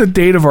 Guess what the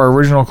date of our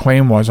original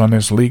claim was on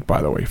this leak,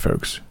 by the way,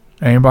 folks?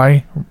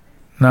 Anybody?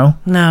 No?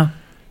 No.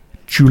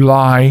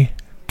 July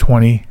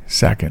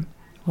 22nd.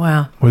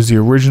 Wow. Was the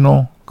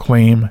original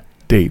claim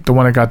date, the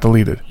one that got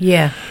deleted.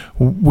 Yeah.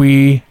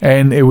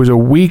 And it was a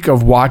week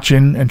of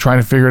watching and trying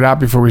to figure it out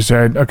before we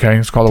said, okay,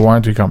 let's call the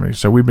warranty company.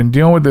 So we've been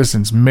dealing with this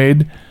since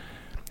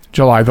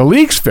mid-July. The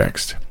leak's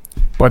fixed,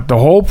 but the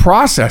whole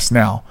process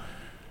now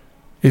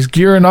is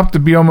gearing up to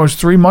be almost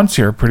 3 months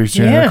here pretty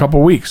soon, in a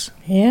couple weeks.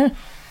 Yeah.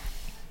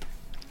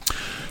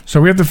 So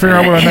we have to figure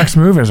out what our next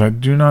move is. I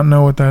do not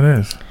know what that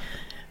is.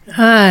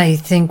 I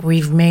think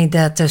we've made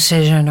that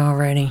decision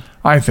already.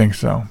 I think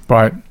so.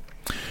 But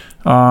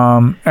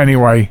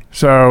anyway,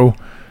 so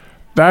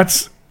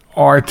that's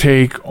our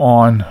take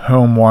on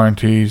home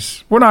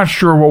warranties. We're not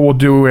sure what we'll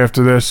do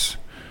after this.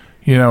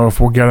 You know, if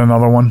we'll get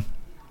another one.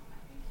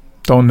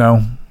 Don't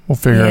know. We'll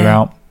figure it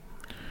out.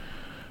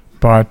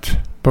 But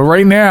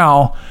right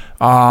now,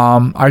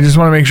 I just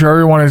want to make sure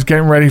everyone is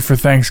getting ready for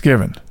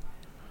Thanksgiving.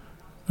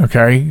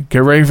 Okay?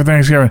 Get ready for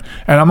Thanksgiving.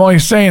 And I'm only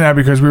saying that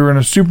because we were in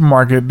a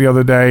supermarket the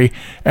other day,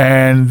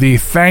 and the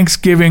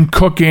Thanksgiving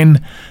cooking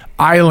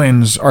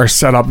islands are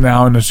set up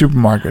now in the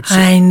supermarkets.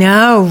 I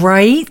know,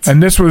 right?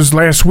 And this was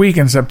last week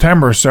in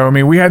September. So, I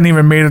mean, we hadn't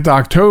even made it to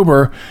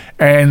October,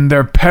 and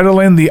they're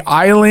peddling the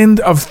island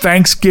of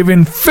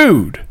Thanksgiving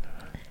food.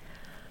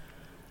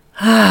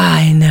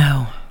 I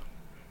know.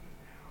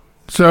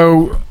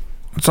 So,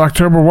 it's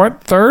October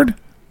what? 3rd?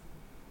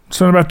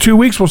 So, in about 2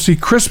 weeks, we'll see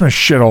Christmas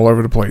shit all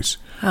over the place.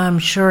 I'm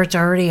sure it's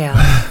already out.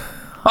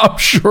 I'm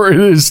sure it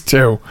is,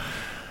 too.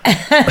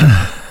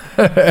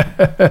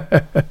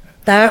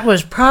 That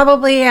was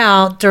probably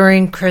out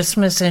during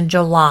Christmas in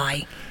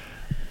July.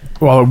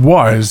 Well, it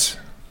was.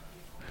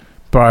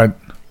 But,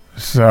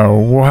 so,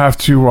 we'll have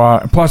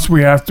to, plus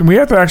we have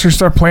to actually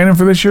start planning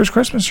for this year's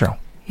Christmas show.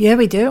 Yeah,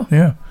 we do.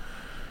 Yeah.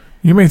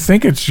 You may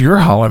think it's your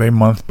holiday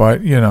month,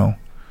 but, you know,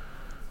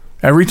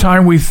 every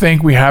time we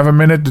think we have a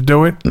minute to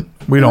do it,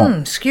 we don't.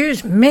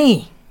 Excuse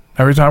me.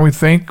 Every time we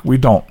think, we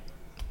don't.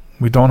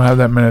 We don't have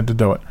that minute to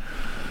do it.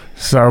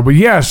 So, but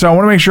yeah, so I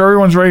want to make sure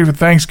everyone's ready for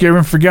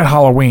Thanksgiving. Forget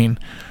Halloween.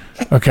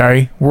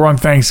 Okay? We're on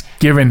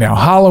Thanksgiving now.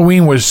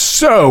 Halloween was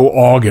so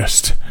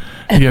August.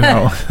 You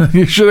know,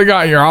 you should have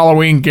got your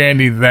Halloween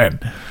candy then.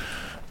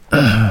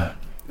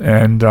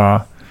 And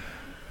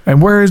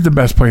where is the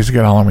best place to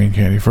get Halloween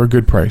candy for a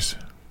good price?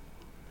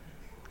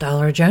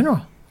 Dollar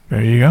General.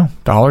 There you go.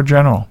 Dollar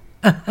General.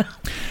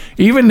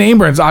 Even name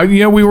brands.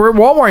 We were at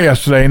Walmart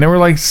yesterday, and they were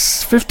like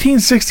 $15,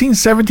 $16,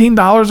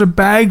 $17 a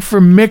bag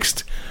for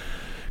mixed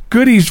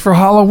goodies for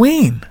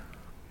Halloween.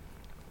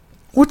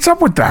 What's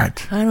up with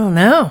that? I don't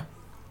know.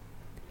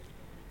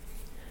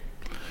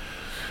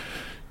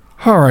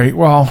 All right.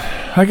 Well,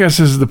 I guess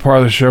this is the part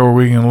of the show where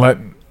we can let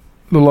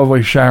the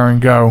lovely Sharon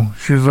go.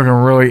 She's looking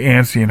really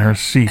antsy in her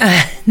seat.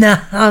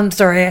 No, I'm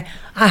sorry.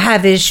 I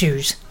have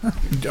issues.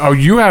 Oh,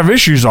 you have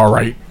issues, all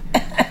right.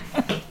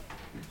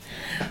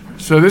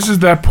 So this is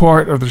that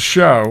part of the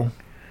show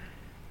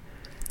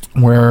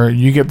where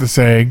you get to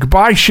say,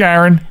 goodbye,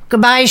 Sharon.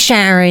 Goodbye,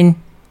 Sharon.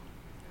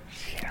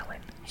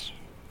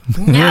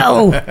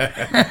 No.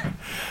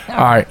 All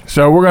right.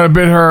 So we're going to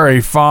bid her a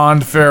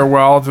fond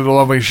farewell to the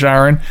lovely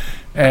Sharon.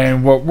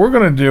 And what we're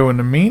going to do in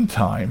the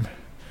meantime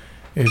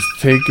is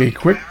take a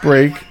quick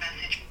break.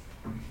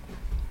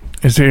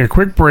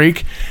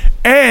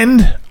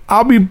 And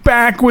I'll be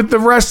back with the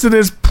rest of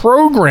this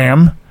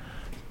program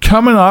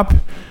coming up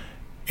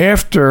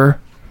after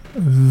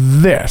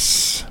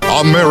this.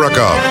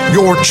 America,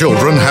 your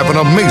children have an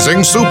amazing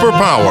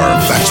superpower.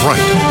 That's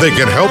right. They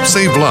can help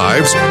save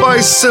lives by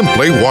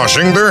simply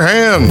washing their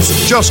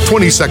hands. Just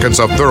 20 seconds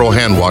of thorough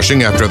hand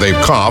washing after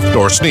they've coughed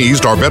or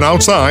sneezed or been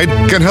outside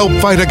can help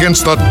fight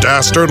against the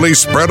dastardly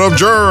spread of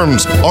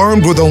germs.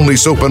 Armed with only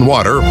soap and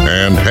water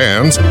and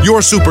hands, your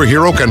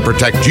superhero can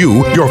protect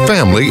you, your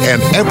family,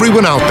 and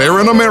everyone out there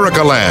in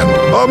America land.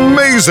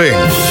 Amazing!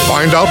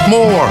 Find out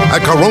more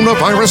at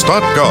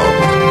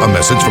coronavirus.gov. A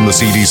message from the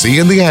CDC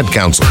and the Ad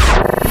Council.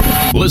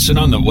 Listen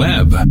on the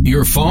web,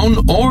 your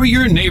phone, or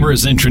your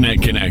neighbor's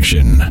internet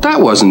connection.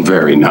 That wasn't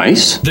very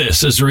nice.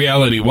 This is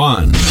Reality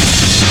One.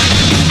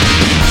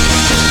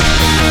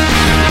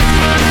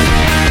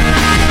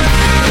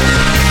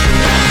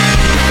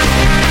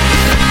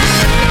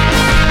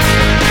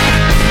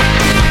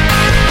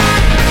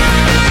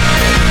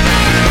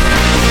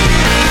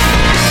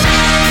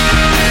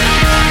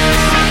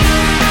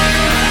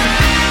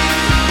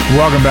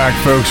 Welcome back,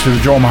 folks, to the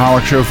Joel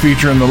Michalec Show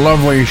featuring the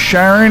lovely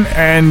Sharon.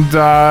 And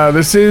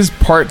this is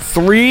part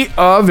 3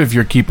 of, if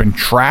you're keeping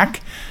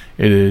track,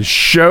 it is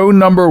show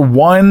number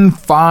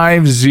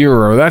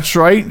 150. That's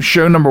right,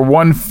 show number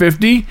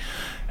 150.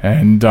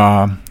 And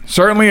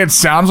certainly it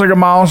sounds like a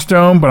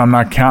milestone, but I'm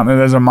not counting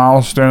it as a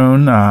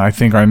milestone. I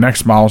think our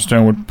next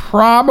milestone would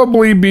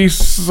probably be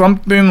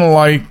something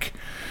like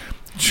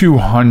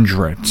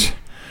 200.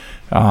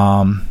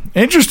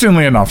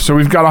 Interestingly enough, so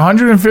we've got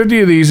 150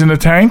 of these in the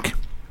tank.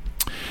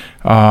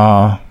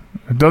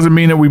 It doesn't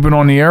mean that we've been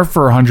on the air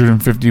for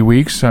 150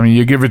 weeks. I mean,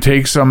 you give or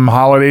take some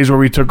holidays where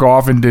we took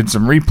off and did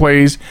some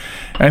replays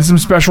and some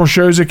special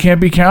shows that can't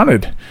be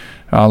counted.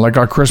 Like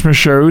our Christmas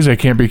shows, they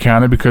can't be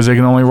counted because they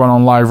can only run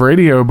on live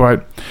radio.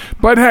 But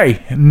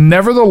hey,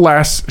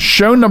 nevertheless,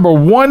 show number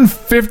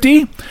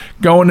 150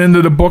 going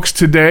into the books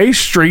today,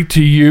 straight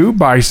to you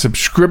by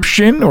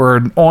subscription or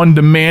an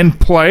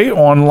on-demand play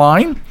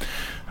online.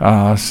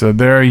 So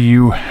there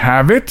you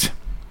have it.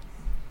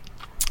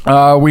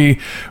 We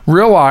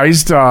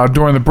realized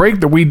during the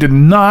break that we did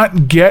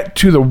not get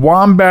to the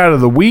Wombat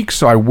of the Week,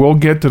 so I will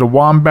get to the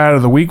Wombat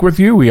of the Week with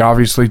you. We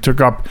obviously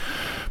took up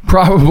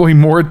probably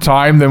more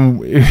time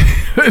than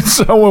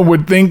someone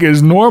would think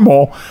is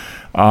normal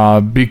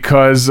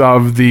because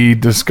of the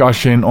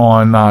discussion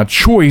on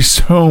choice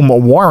home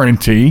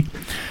warranty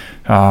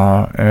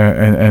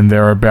and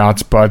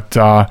thereabouts. But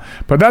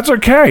that's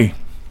okay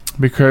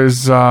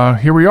because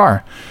here we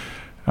are.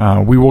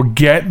 We will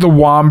get the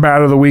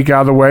Wombat of the Week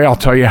out of the way. I'll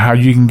tell you how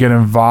you can get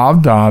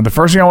involved. The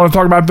first thing I want to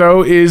talk about,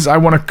 though, is I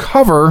want to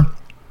cover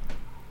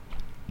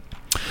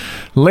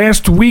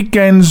last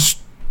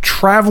weekend's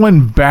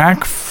traveling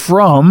back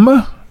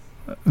from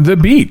the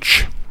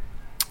beach.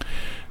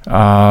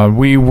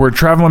 We were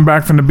traveling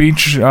back from the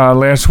beach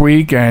last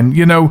week, and,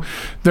 you know,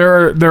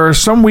 there are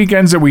some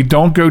weekends that we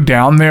don't go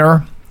down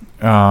there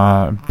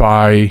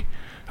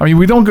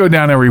we don't go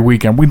down every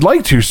weekend. We'd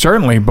like to,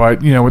 certainly,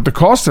 but, you know, with the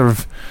cost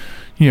of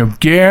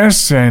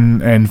gas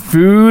and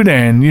food,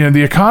 and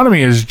the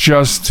economy is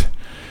just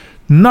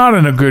not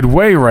in a good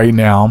way right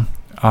now.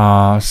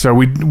 So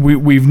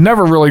we've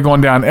never really gone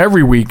down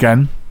every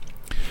weekend,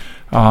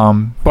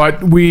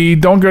 but we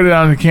don't go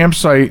down to the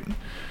campsite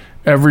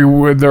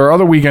every. There are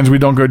other weekends we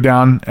don't go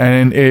down,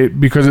 and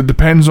because it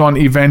depends on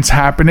events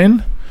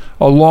happening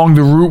along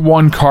the Route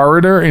 1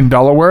 corridor in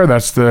Delaware.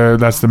 That's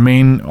the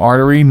main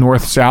artery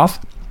north-south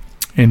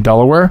in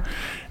Delaware.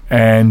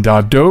 And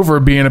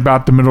Dover, being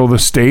about the middle of the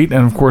state,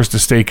 and of course the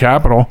state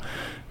capital,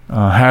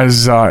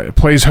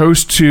 plays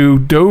host to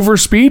Dover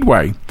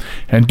Speedway.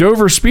 And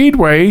Dover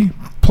Speedway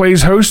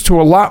plays host to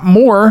a lot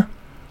more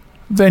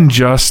than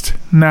just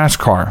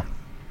NASCAR.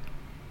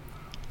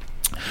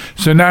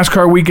 So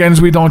NASCAR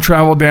weekends we don't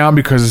travel down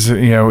because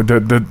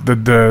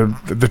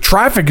the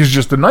traffic is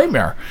just a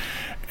nightmare.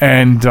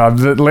 And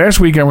the last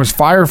weekend was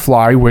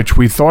Firefly, which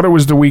we thought it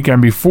was the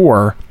weekend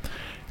before.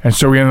 And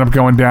so we ended up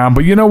going down.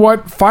 But you know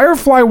what?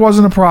 Firefly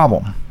wasn't a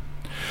problem.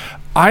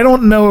 I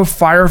don't know if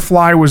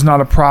Firefly was not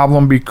a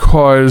problem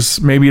because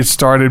maybe it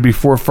started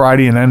before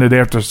Friday and ended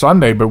after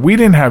Sunday, but we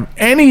didn't have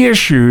any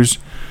issues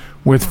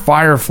with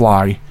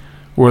Firefly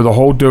or the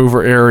whole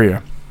Dover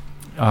area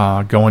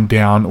going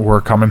down or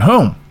coming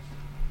home.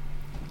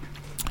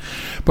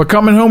 But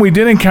coming home, we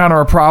did encounter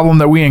a problem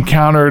that we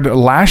encountered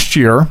last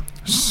year,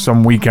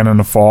 some weekend in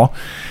the fall.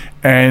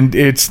 And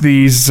it's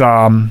these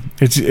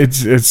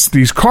it's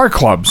these car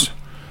clubs.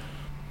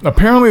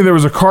 Apparently there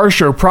was a car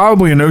show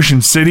probably in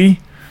Ocean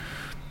City.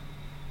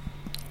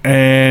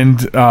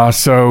 And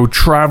so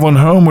traveling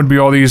home would be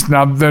all these.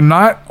 Now, they're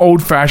not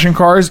old-fashioned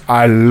cars.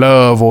 I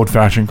love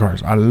old-fashioned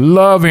cars. I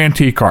love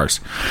antique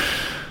cars.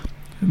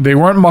 They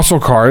weren't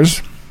muscle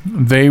cars.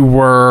 They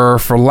were,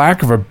 for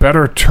lack of a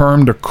better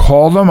term to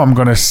call them, I'm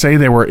going to say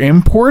they were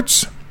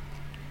imports.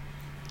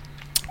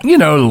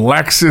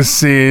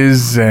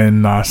 Lexuses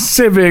and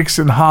Civics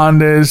and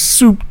Hondas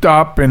souped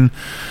up and,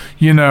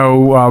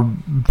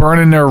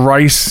 burning their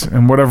rice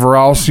and whatever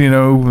else,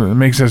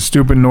 makes that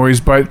stupid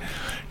noise. But,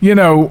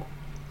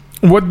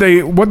 what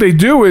they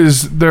do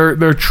is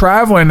they're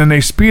traveling and they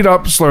speed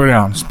up, slow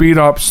down, speed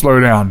up, slow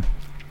down.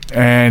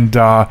 And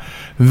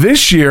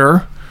this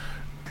year,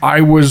 I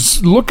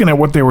was looking at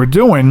what they were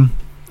doing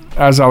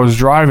as I was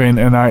driving,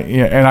 and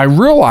I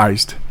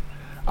realized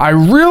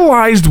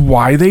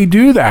why they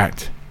do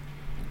that.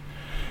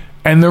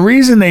 And the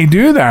reason they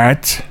do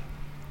that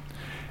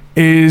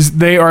is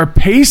they are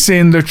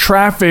pacing the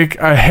traffic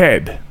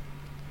ahead.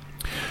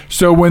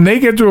 So when they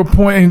get to a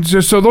point,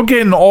 so they'll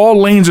get in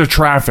all lanes of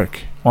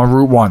traffic on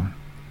Route 1,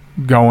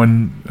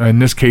 going, in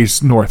this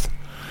case, north.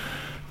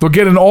 They'll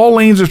get in all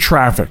lanes of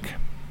traffic.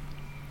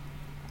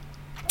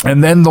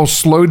 And then they'll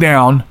slow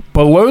down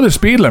below the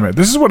speed limit.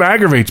 This is what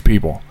aggravates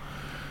people.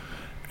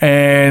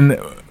 And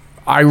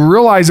I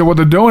realize that what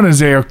they're doing is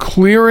they are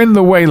clearing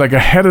the way, like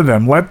ahead of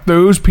them. Let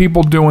those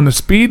people doing the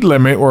speed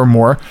limit or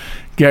more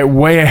get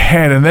way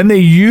ahead. And then they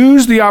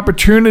use the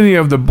opportunity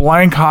of the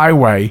blank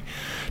highway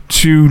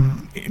to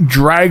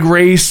drag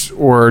race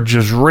or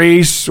just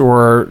race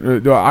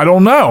or I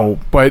don't know.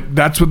 But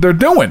that's what they're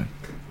doing.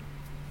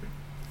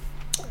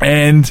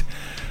 And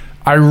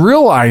I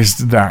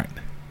realized that.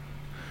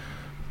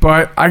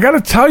 But I got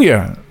to tell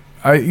you,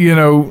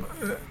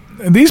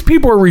 these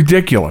people are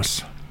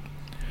ridiculous.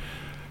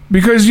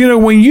 Because,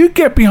 when you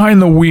get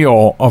behind the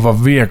wheel of a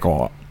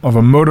vehicle, of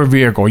a motor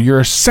vehicle, you're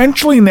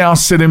essentially now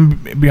sitting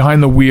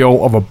behind the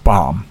wheel of a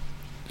bomb,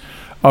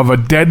 of a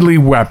deadly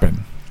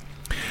weapon.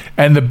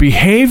 And the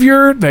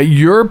behavior that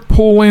you're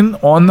pulling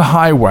on the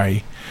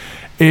highway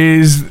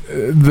is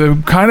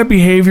the kind of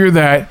behavior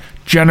that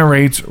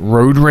generates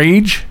road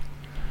rage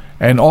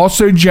and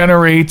also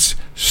generates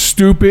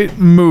stupid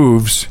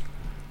moves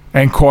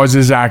and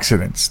causes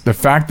accidents. The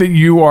fact that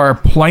you are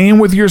playing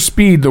with your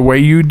speed the way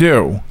you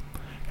do,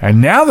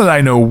 and now that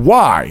I know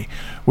why,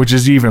 which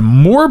is even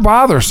more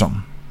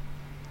bothersome,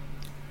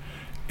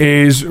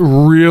 is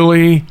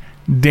really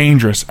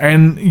dangerous.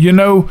 And,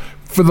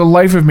 for the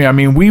life of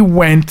me, we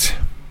went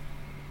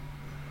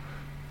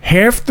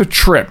half the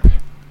trip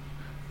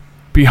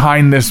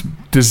behind this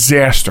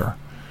disaster.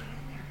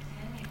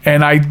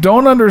 And I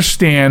don't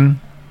understand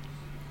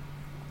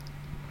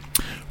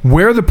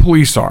where the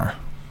police are.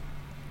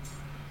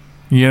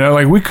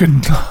 We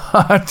could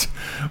not.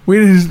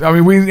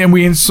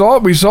 We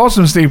saw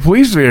some state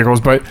police vehicles,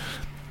 but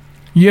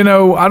I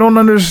don't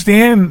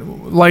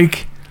understand.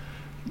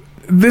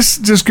 This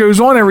just goes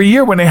on every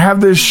year when they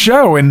have this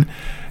show, and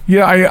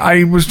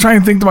I was trying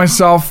to think to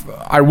myself.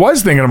 I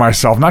was thinking to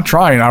myself, not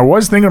trying. I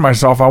was thinking to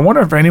myself. I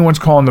wonder if anyone's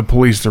calling the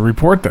police to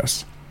report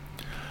this.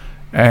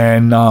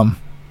 And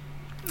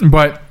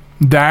but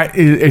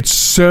it's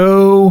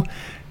so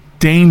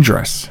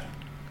dangerous.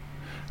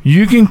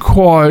 You can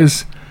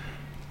cause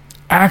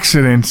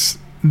accidents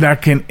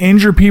that can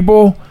injure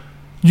people.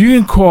 You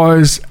can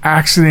cause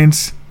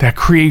accidents that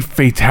create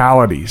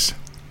fatalities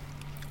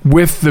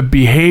with the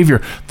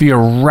behavior, the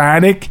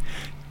erratic,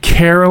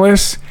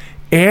 careless,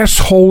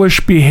 asshole-ish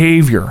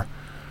behavior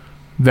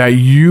that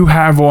you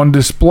have on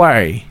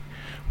display.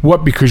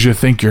 What, because you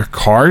think your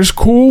car is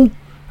cool?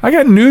 I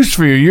got news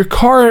for you. Your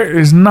car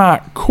is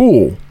not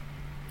cool.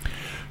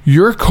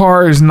 Your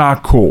car is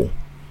not cool.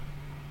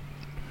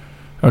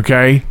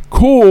 Okay?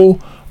 Cool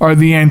are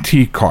the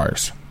antique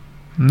cars,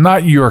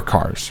 not your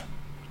cars.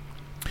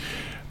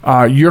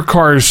 Your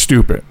car is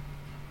stupid.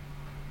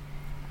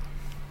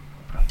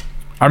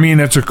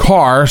 It's a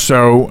car,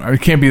 so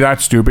it can't be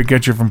that stupid.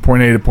 Get you from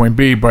point A to point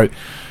B, but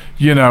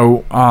the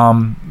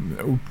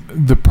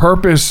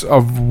purpose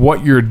of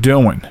what you're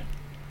doing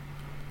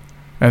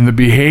and the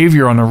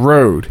behavior on the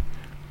road,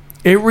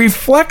 it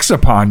reflects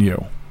upon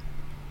you.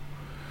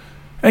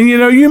 And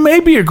you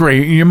might be a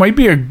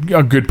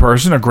good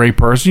person, a great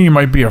person. You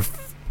might be a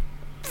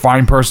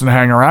fine person to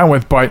hang around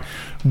with, but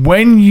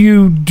when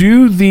you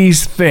do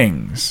these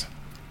things,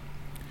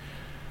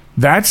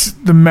 that's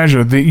the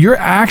measure. Your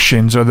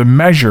actions are the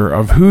measure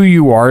of who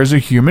you are as a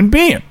human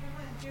being.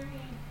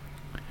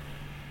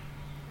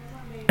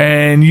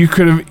 And you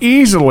could have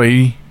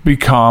easily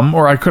become,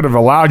 or I could have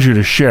allowed you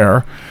to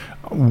share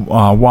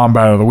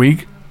Wombat of the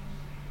Week,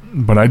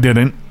 but I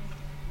didn't.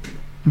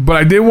 But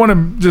I did want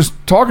to just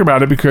talk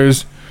about it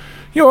because,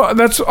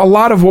 that's a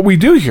lot of what we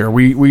do here.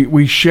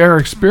 We share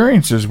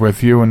experiences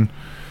with you and,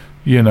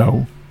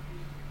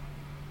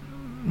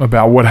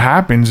 about what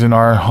happens in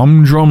our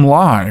humdrum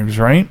lives,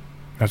 right?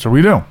 That's what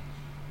we do.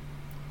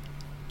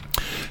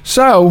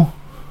 So,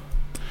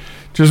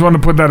 just wanted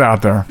to put that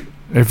out there.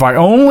 If I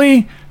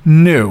only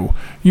knew.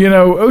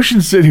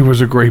 Ocean City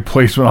was a great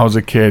place when I was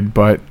a kid,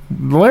 but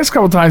the last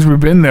couple of times we've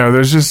been there,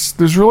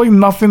 there's really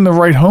nothing to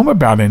write home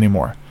about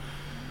anymore.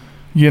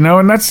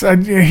 And that's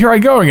here I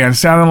go again,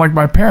 sounding like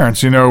my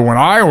parents. When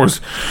I was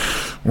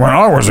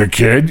a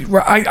kid,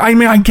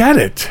 I get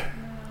it.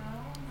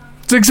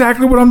 It's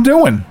exactly what I'm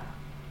doing.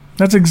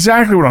 That's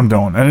exactly what I'm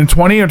doing. And in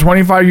 20 or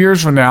 25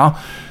 years from now,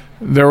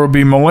 there will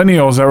be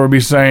millennials that will be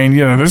saying,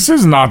 this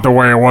is not the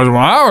way it was when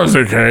I was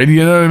a kid.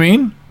 You know what I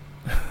mean?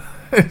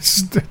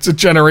 It's a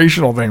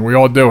generational thing. We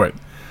all do it.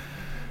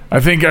 I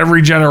think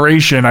every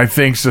generation,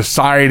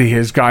 society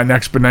has gotten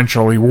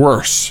exponentially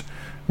worse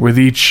with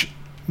each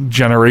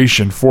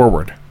generation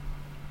forward.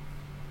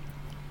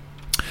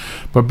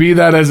 But be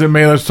that as it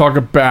may, let's talk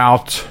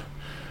about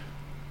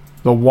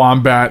the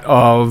Wombat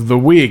of the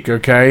Week,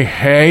 okay?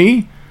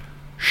 Hey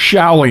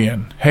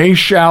Shalian,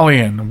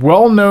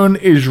 well-known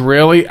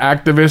Israeli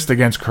activist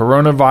against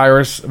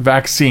coronavirus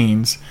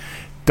vaccines,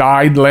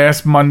 died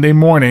last Monday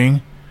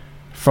morning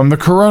from the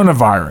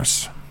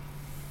coronavirus.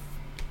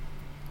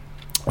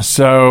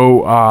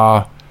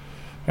 So,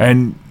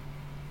 and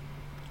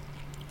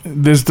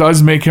this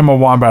does make him a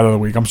Wombat of the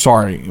Week. I'm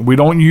sorry. We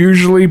don't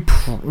usually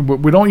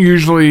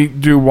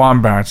do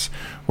wombats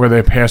where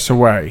they pass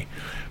away,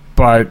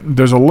 but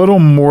there's a little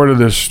more to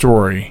this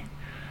story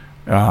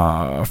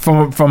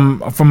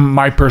from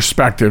my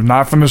perspective,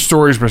 not from the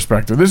story's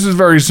perspective. This is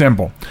very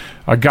simple.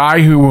 A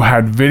guy who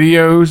had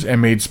videos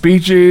and made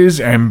speeches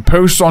and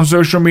posts on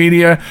social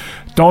media,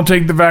 don't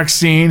take the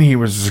vaccine. He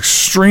was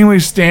extremely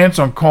stance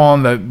on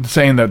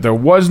saying that there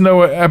was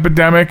no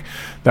epidemic,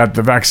 that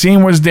the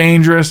vaccine was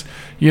dangerous.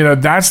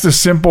 That's the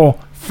simple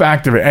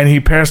fact of it. And he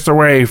passed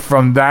away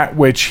from that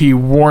which he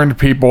warned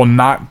people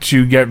not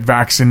to get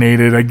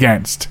vaccinated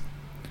against.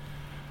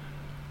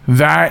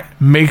 That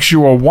makes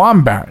you a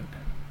wombat.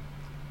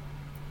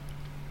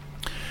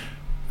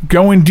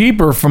 Going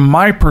deeper from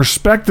my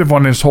perspective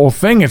on this whole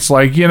thing, it's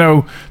like,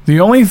 the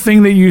only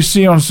thing that you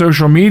see on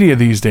social media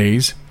these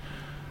days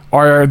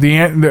are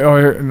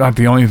not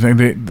the only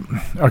thing.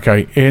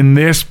 Okay, in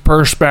this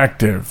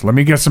perspective, let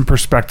me get some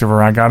perspective,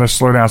 or I gotta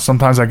slow down.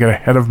 Sometimes I get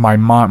ahead of my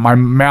mind. My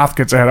mouth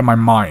gets ahead of my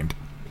mind.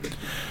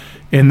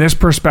 In this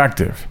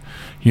perspective,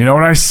 you know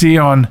what I see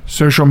on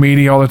social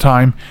media all the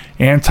time?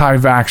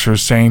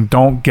 Anti-vaxxers saying,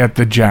 don't get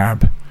the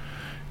jab.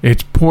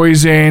 It's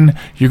poison.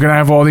 You're going to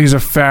have all these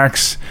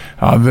effects.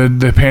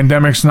 The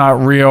pandemic's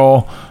not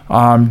real.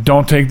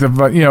 Don't take the,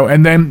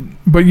 and then,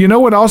 but you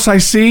know what else I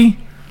see?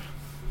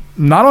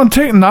 Not on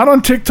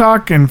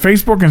TikTok and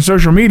Facebook and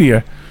social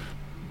media.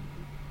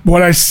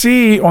 What I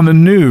see on the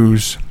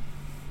news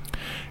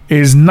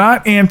is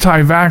not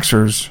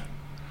anti-vaxxers.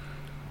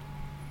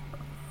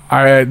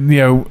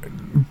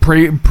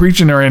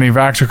 Preaching they're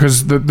anti-vaxxer,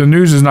 because the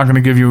news is not going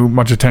to give you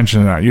much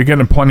attention to that. You're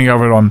getting plenty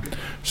of it on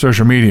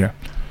social media.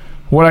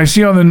 What I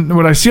see on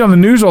the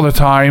news all the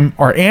time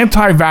are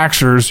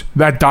anti-vaxxers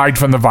that died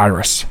from the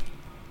virus.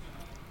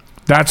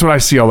 That's what I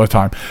see all the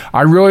time.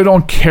 I really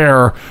don't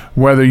care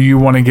whether you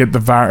want to get the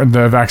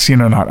vaccine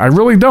or not. I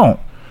really don't.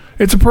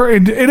 It's a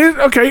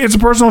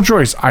personal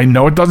choice. I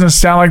know it doesn't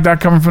sound like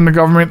that coming from the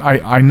government.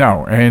 I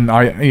know, and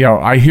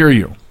I hear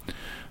you.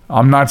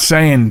 I'm not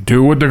saying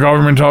do what the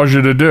government tells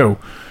you to do.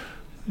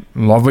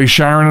 Lovely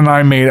Sharon and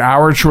I made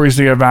our choice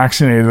to get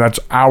vaccinated. That's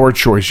our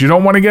choice. You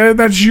don't want to get it?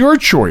 That's your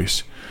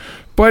choice.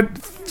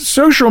 But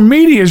social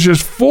media is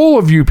just full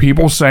of you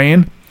people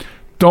saying,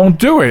 don't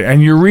do it.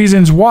 And your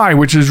reasons why,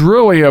 which is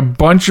really a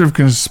bunch of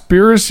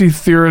conspiracy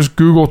theorist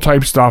Google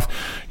type stuff.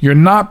 You're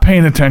not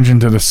paying attention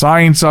to the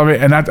science of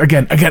it. And that,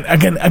 again,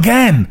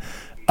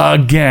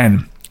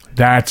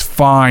 that's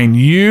fine.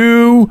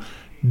 You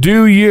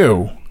do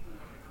you.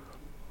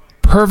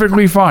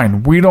 Perfectly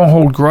fine. We don't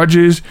hold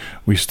grudges.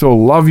 We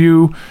still love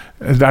you.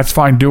 That's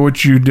fine. Do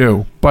what you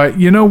do. But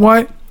you know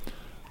what?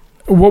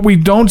 What we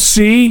don't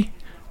see,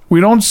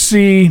 where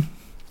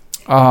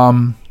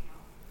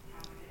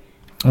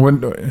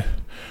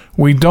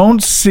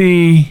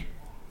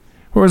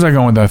was I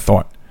going with that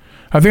thought?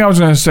 I think I was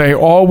going to say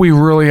all we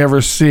really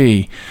ever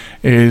see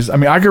is,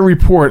 I could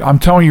report, I'm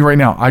telling you right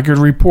now, I could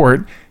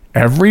report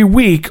every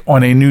week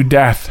on a new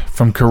death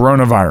from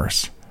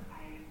coronavirus.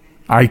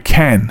 I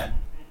can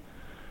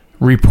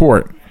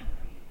report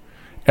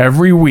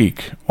every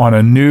week on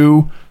a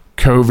new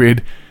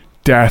COVID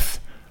death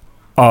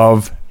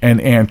of an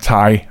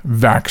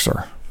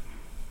anti-vaxxer.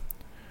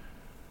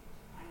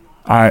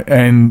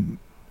 I'm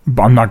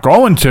not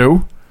going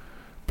to,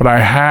 but I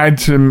had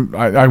to.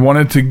 I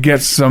wanted to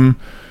get some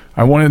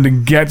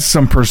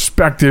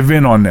perspective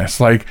in on this.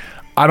 Like,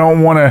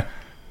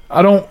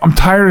 I'm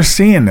tired of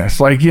seeing this.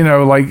 Like,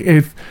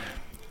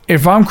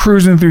 if I'm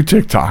cruising through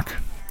TikTok,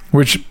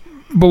 which,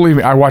 believe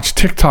me, I watch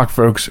TikTok,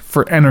 folks,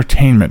 for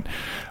entertainment.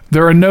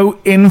 There are no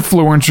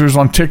influencers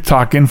on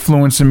TikTok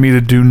influencing me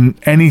to do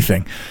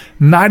anything.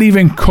 Not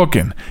even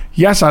cooking.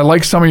 Yes, I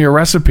like some of your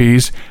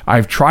recipes.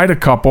 I've tried a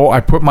couple.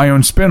 I put my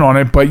own spin on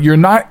it, but you're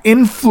not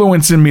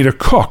influencing me to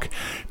cook.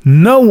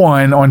 No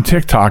one on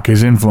TikTok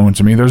is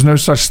influencing me. There's no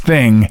such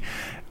thing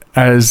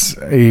as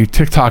a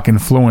TikTok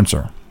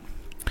influencer.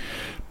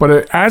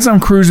 But as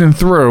I'm cruising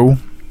through,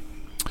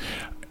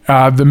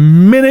 the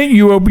minute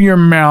you open your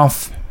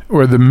mouth,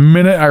 or the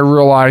minute I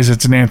realize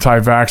it's an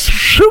anti-vax,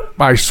 shoop,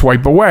 I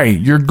swipe away.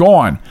 You're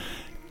gone.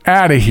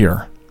 Out of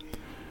here.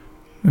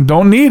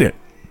 Don't need it.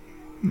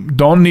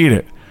 Don't need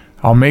it.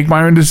 I'll make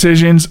my own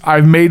decisions.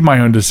 I've made my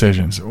own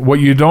decisions.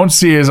 What you don't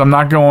see is I'm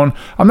not going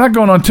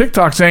on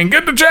TikTok saying,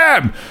 get the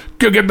jab,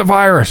 go get the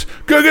virus,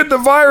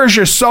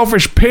 you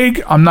selfish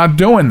pig. I'm not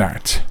doing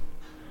that.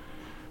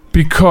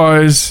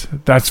 Because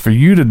that's for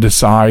you to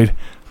decide.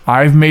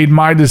 I've made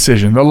my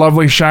decision. The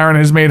lovely Sharon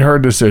has made her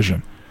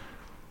decision.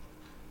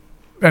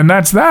 And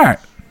that's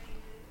that.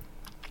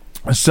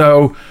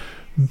 So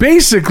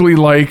basically,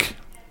 like,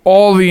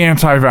 all the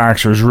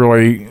anti-vaxxers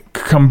really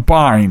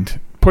combined,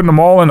 putting them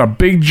all in a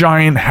big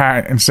giant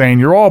hat and saying,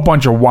 you're all a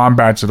bunch of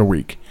wombats of the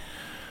week.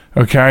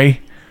 Okay?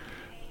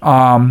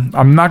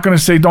 I'm not going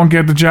to say don't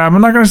get the jab.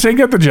 I'm not going to say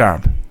get the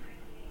jab.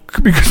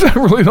 Because I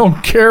really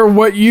don't care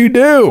what you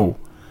do.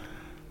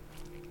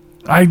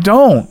 I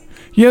don't.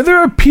 Yeah, there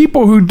are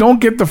people who don't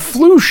get the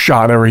flu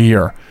shot every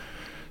year.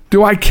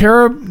 Do I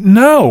care?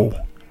 No.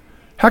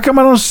 How come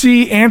I don't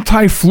see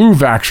anti-flu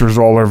vaxxers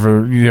all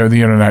over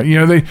the internet?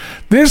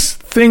 This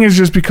thing has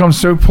just become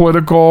so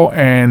political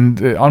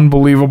and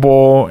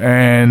unbelievable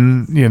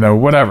and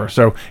whatever.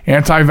 So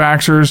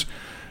anti-vaxxers,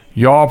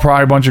 y'all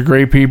probably a bunch of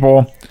great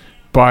people,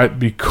 but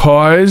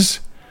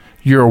because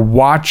you're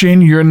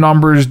watching your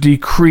numbers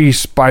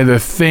decrease by the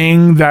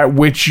thing that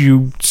which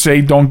you say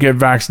don't get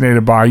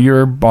vaccinated by,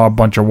 you're a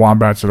bunch of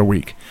wombats of the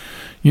week.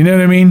 You know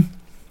what I mean?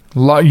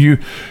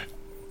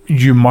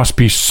 you must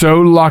be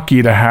so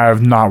lucky to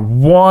have not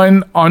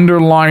one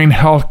underlying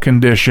health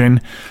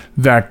condition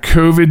that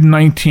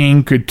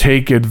COVID-19 could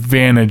take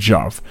advantage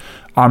of.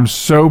 I'm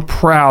so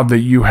proud that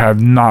you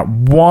have not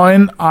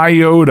one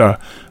iota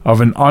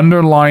of an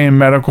underlying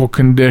medical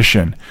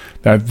condition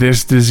that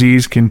this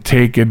disease can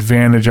take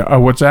advantage of. Oh,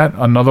 what's that?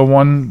 Another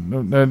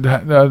one?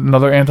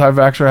 Another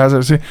anti-vaxxer has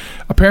it? See,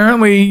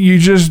 apparently, you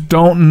just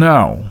don't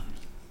know.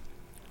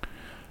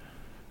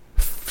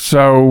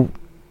 So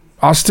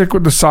I'll stick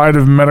with the side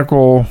of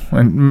medical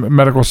and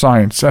medical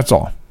science. That's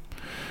all.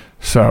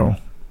 So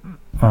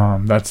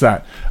that's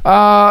that.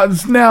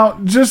 Now,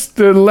 just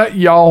to let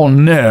y'all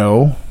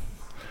know,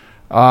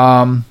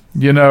 I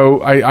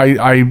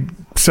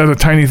said a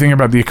tiny thing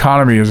about the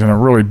economy is in a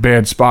really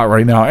bad spot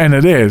right now, and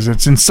it is.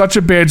 It's in such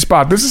a bad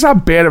spot. This is how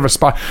bad of a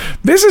spot.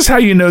 This is how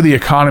you know the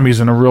economy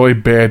is in a really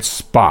bad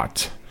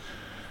spot.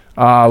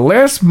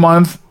 Last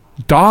month,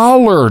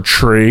 Dollar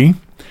Tree,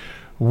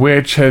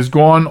 which has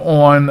gone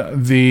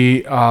on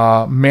the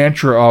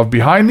mantra of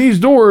behind these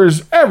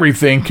doors,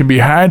 everything can be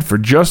had for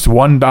just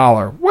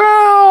 $1.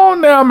 Well,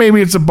 now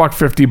maybe it's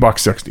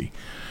 $1.50,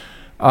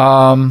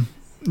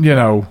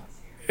 $1.60.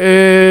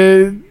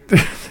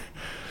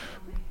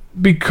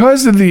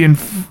 Because of the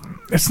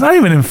it's not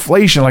even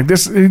inflation like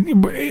this.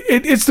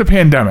 It's the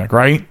pandemic,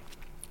 right?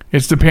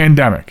 It's the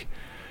pandemic.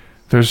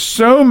 There's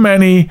so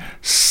many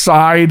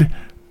side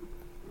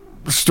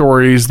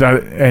stories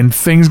and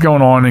things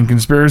going on and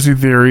conspiracy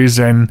theories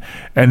and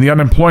the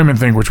unemployment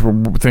thing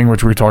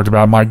which we talked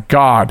about. My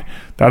God,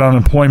 that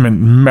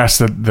unemployment mess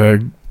that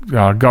the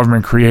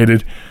government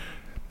created.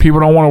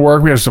 People don't want to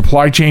work. We have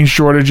supply chain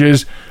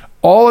shortages.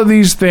 All of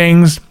these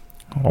things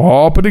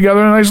all put together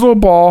in a nice little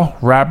ball,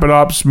 wrap it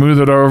up, smooth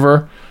it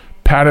over,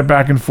 pat it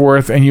back and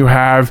forth, and you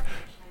have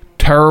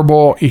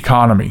terrible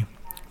economy.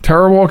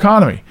 Terrible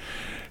economy.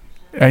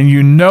 And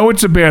you know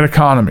it's a bad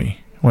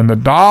economy when the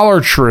Dollar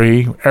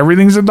Tree,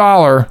 everything's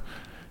 $1,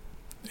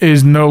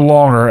 is no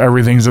longer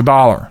everything's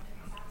 $1.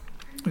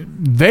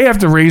 They have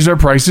to raise their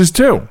prices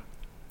too.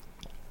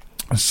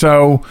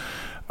 So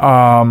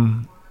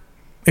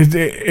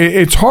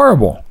it's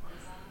horrible.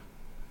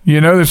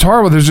 It's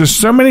horrible. There's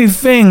just so many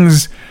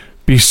things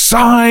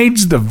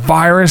besides the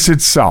virus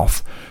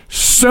itself.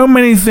 So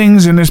many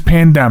things in this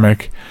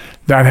pandemic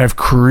that have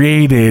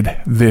created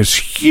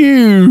this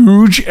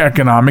huge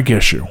economic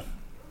issue.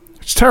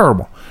 It's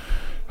terrible.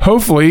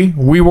 Hopefully,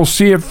 we will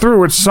see it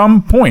through at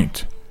some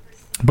point.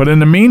 But in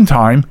the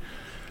meantime,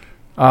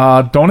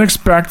 don't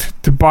expect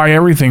to buy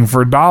everything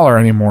for $1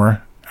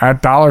 anymore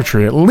at Dollar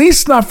Tree. At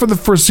least not for the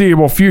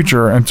foreseeable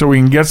future until we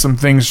can get some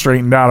things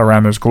straightened out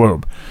around this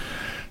globe.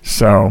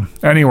 So,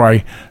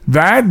 anyway,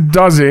 that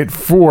does it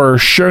for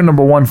show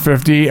number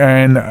 150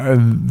 and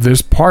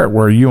this part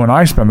where you and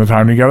I spend the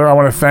time together. I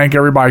want to thank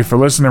everybody for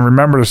listening.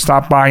 Remember to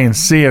stop by and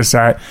see us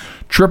at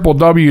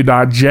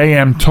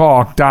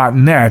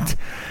www.jmtalk.net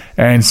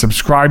and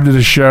subscribe to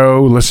the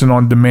show, listen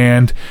on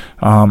demand,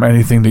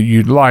 anything that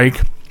you'd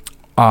like.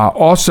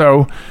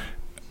 Also,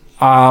 you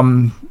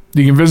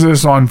can visit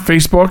us on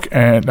Facebook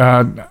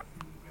and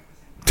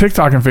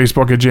TikTok and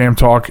Facebook at JM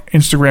Talk,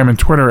 Instagram and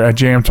Twitter at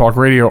JM Talk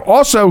Radio.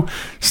 Also,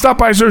 stop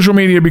by social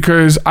media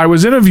because I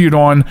was interviewed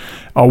on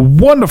a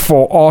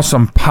wonderful,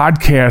 awesome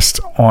podcast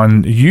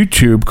on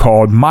YouTube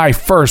called My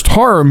First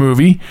Horror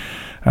Movie.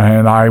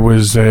 And I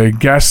was a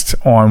guest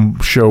on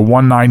show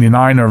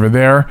 199 over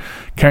there.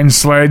 Ken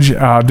Sledge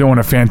doing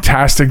a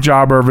fantastic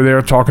job over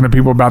there, talking to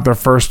people about their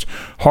first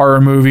horror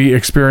movie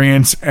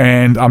experience.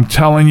 And I'm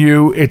telling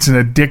you, it's an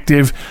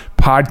addictive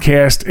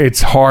podcast.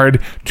 It's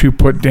hard to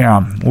put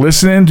down.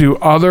 Listening to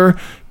other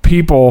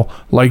people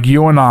like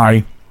you and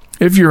I,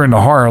 if you're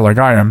into horror like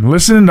I am,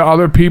 listening to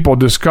other people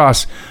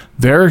discuss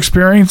their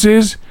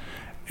experiences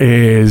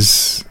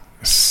is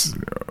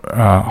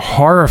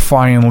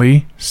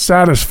horrifyingly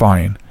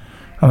satisfying.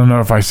 I don't know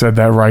if I said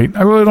that right.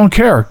 I really don't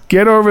care.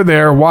 Get over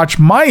there, watch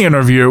my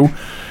interview,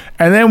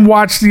 and then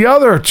watch the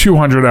other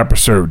 200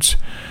 episodes.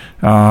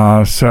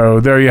 So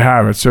there you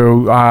have it.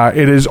 So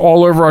it is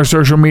all over our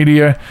social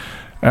media.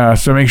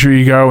 So make sure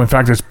you go. In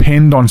fact, it's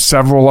pinned on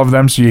several of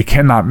them, so you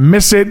cannot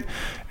miss it.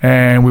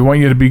 And we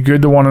want you to be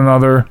good to one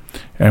another.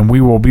 And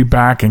we will be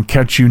back and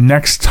catch you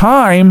next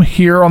time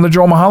here on the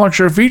Joel Michalec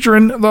Show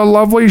featuring the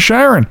lovely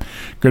Sharon.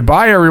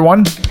 Goodbye,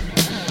 everyone.